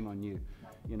day, shame on you,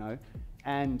 you know.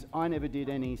 And I never did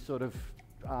any sort of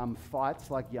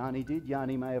fights like Yanni did.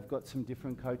 Yanni may have got some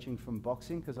different coaching from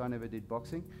boxing, because I never did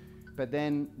boxing. But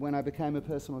then when I became a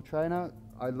personal trainer,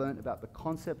 I learned about the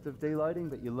concept of deloading,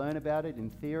 but you learn about it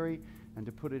in theory, and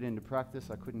to put it into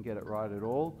practice, I couldn't get it right at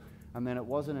all. And then it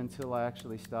wasn't until I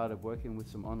actually started working with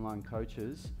some online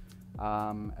coaches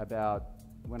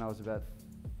when I was about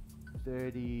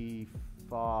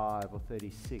 35 or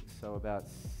 36, so about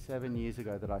 7 years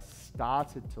ago, that I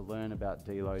started to learn about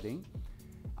deloading.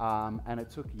 And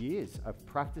it took years of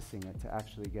practicing it to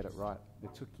actually get it right.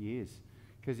 It took years.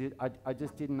 Because I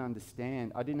just didn't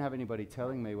understand. I didn't have anybody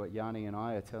telling me what Yanni and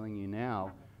I are telling you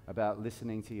now about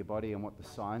listening to your body and what the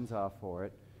signs are for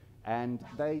it. And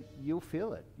you'll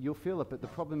feel it. You'll feel it, but the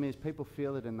problem is people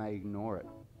feel it and they ignore it.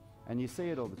 And you see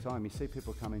it all the time. You see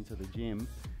people come into the gym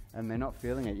and they're not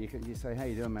feeling it. You say, how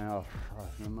you doing, man? Oh,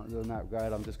 I'm not doing that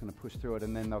great. I'm just going to push through it.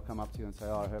 And then they'll come up to you and say,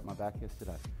 oh, I hurt my back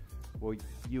yesterday. Well,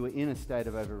 you were in a state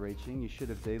of overreaching. You should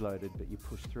have deloaded, but you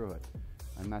pushed through it.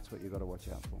 And that's what you've got to watch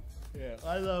out for. Yeah,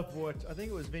 I love what, I think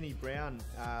it was Vinnie Brown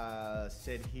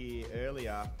said here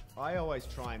earlier. I always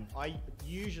try and,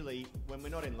 usually, when we're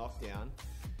not in lockdown,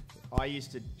 I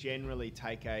used to generally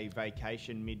take a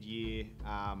vacation mid-year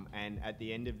and at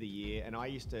the end of the year, and I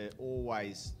used to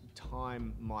always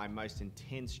time my most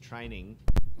intense training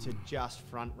to just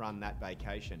front run that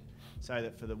vacation, so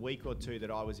that for the week or two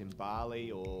that I was in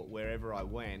Bali or wherever I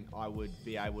went, I would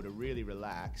be able to really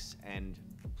relax and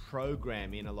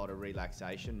program in a lot of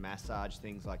relaxation, massage,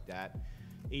 things like that,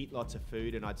 eat lots of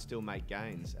food, and I'd still make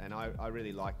gains. And I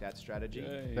really like that strategy.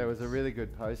 Jeez. There was a really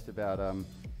good post about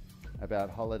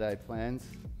holiday plans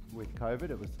with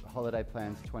COVID. It was holiday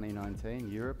plans 2019,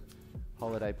 Europe,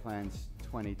 holiday plans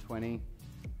 2020,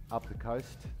 up the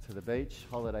coast to the beach,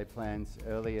 holiday plans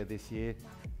earlier this year,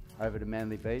 over to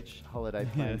Manly Beach, holiday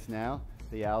plans now,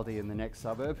 the Aldi in the next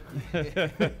suburb.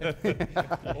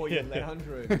 Or your lounge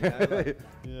room, you know, like,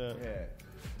 Yeah. yeah,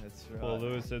 that's right. Paul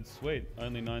Lewis said, sweet,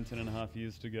 only 19 and a half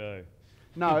years to go.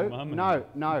 No, Mum.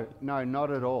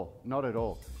 not at all, not at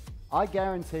all. I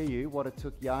guarantee you what it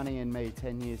took Yanni and me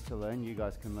 10 years to learn, you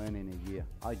guys can learn in a year.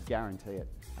 I guarantee it.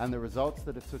 And the results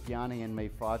that it took Yanni and me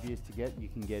 5 years to get, you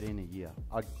can get in a year.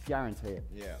 I guarantee it.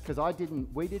 Yeah. Because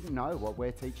we didn't know what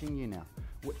we're teaching you now.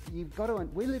 You've got to.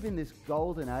 We live in this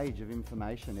golden age of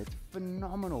information. It's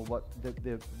phenomenal what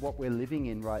we're living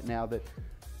in right now that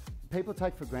people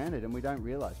take for granted and we don't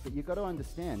realize. But you've got to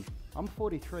understand, I'm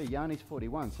 43, Yanni's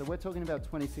 41. So we're talking about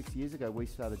 26 years ago we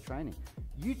started training.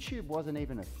 YouTube wasn't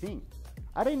even a thing.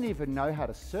 I didn't even know how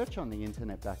to search on the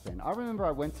internet back then. I remember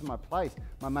I went to my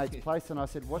mate's place, and I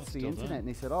said, what's the internet? And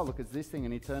he said, oh, look, it's this thing.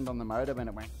 And he turned on the modem and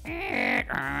it went,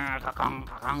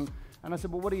 and I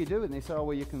said, well, what do you do? And he said, oh,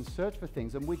 well, you can search for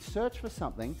things. And we'd search for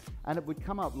something and it would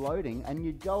come up loading, and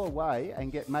you'd go away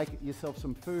and make yourself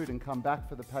some food and come back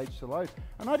for the page to load.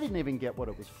 And I didn't even get what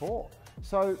it was for.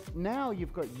 So now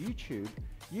you've got YouTube.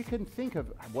 You can think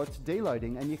of what's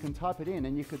deloading and you can type it in,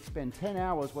 and you could spend 10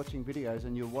 hours watching videos,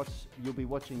 and you'll be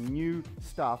watching new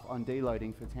stuff on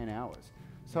deloading for 10 hours.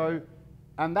 So,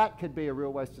 and that could be a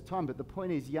real waste of time. But the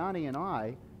point is, Yanni and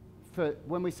I,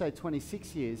 when we say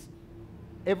 26 years,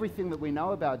 everything that we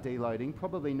know about deloading,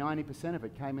 probably 90% of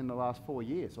it came in the last 4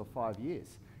 years or 5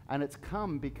 years. And it's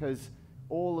come because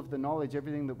all of the knowledge,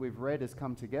 everything that we've read has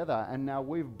come together, and now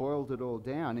we've boiled it all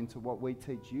down into what we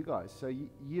teach you guys. So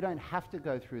you don't have to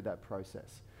go through that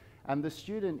process. And the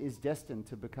student is destined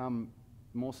to become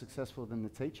more successful than the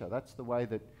teacher. That's the way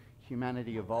that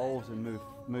humanity evolves and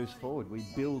moves forward. We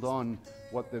build on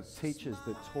what the teachers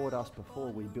that taught us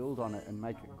before, we build on it and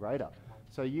make it greater.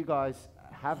 So you guys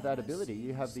have that ability.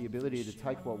 You have the ability to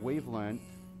take what we've learned,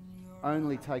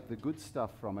 only take the good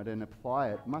stuff from it and apply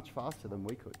it much faster than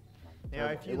we could. Now,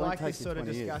 if you like this sort of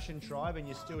discussion, Tribe, and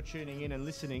you're still tuning in and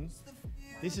listening,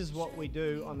 this is what we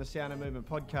do on the Sound of Movement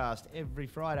podcast every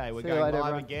Friday. We're going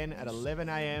live again at 11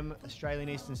 a.m. Australian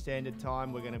Eastern Standard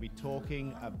Time. We're going to be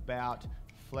talking about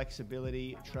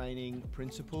flexibility training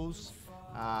principles.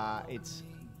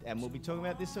 And we'll be talking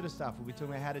about this sort of stuff. We'll be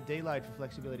talking about how to deload for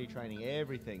flexibility training,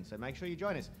 everything. So make sure you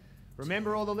join us.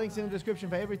 Remember, all the links in the description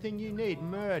for everything you need.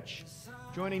 Merch,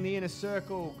 joining the Inner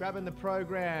Circle, grabbing the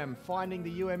program, finding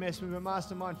the UMS Movement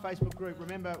Mastermind Facebook group.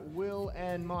 Remember, Will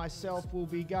and myself will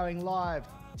be going live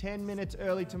 10 minutes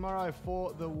early tomorrow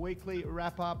for the weekly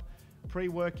wrap-up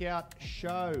pre-workout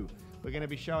show. We're going to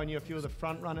be showing you a few of the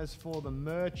front runners for the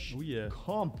merch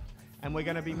comp. And we're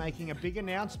going to be making a big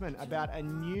announcement about a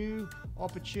new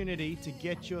opportunity to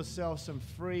get yourself some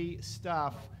free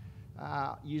stuff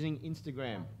using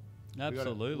Instagram.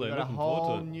 Absolutely. We've got a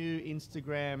whole new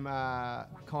Instagram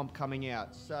comp coming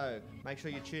out. So make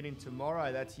sure you tune in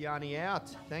tomorrow. That's Yanni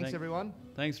out. Thanks, everyone.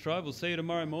 Thanks, Tribe. We'll see you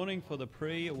tomorrow morning for the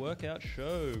pre-workout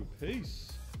show.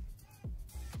 Peace.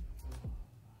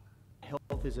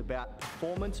 Health is about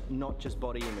performance, not just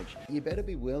body image. You better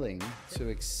be willing to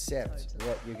accept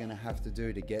what you're going to have to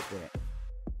do to get there.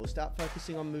 We'll start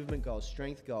focusing on movement goals,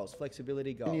 strength goals,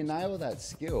 flexibility goals. When you nail that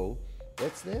skill,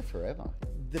 it's there forever.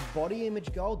 The body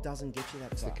image goal doesn't get you that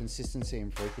far. It's the consistency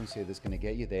and frequency that's going to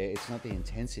get you there. It's not the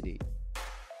intensity.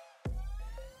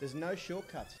 There's no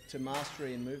shortcuts to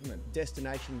mastery and movement.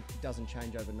 Destination doesn't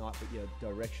change overnight, but your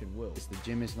direction will. The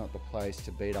gym is not the place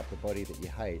to beat up the body that you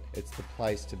hate. It's the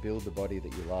place to build the body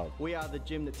that you love. We are the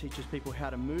gym that teaches people how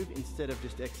to move instead of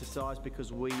just exercise,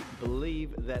 because we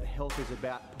believe that health is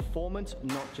about performance,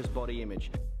 not just body image.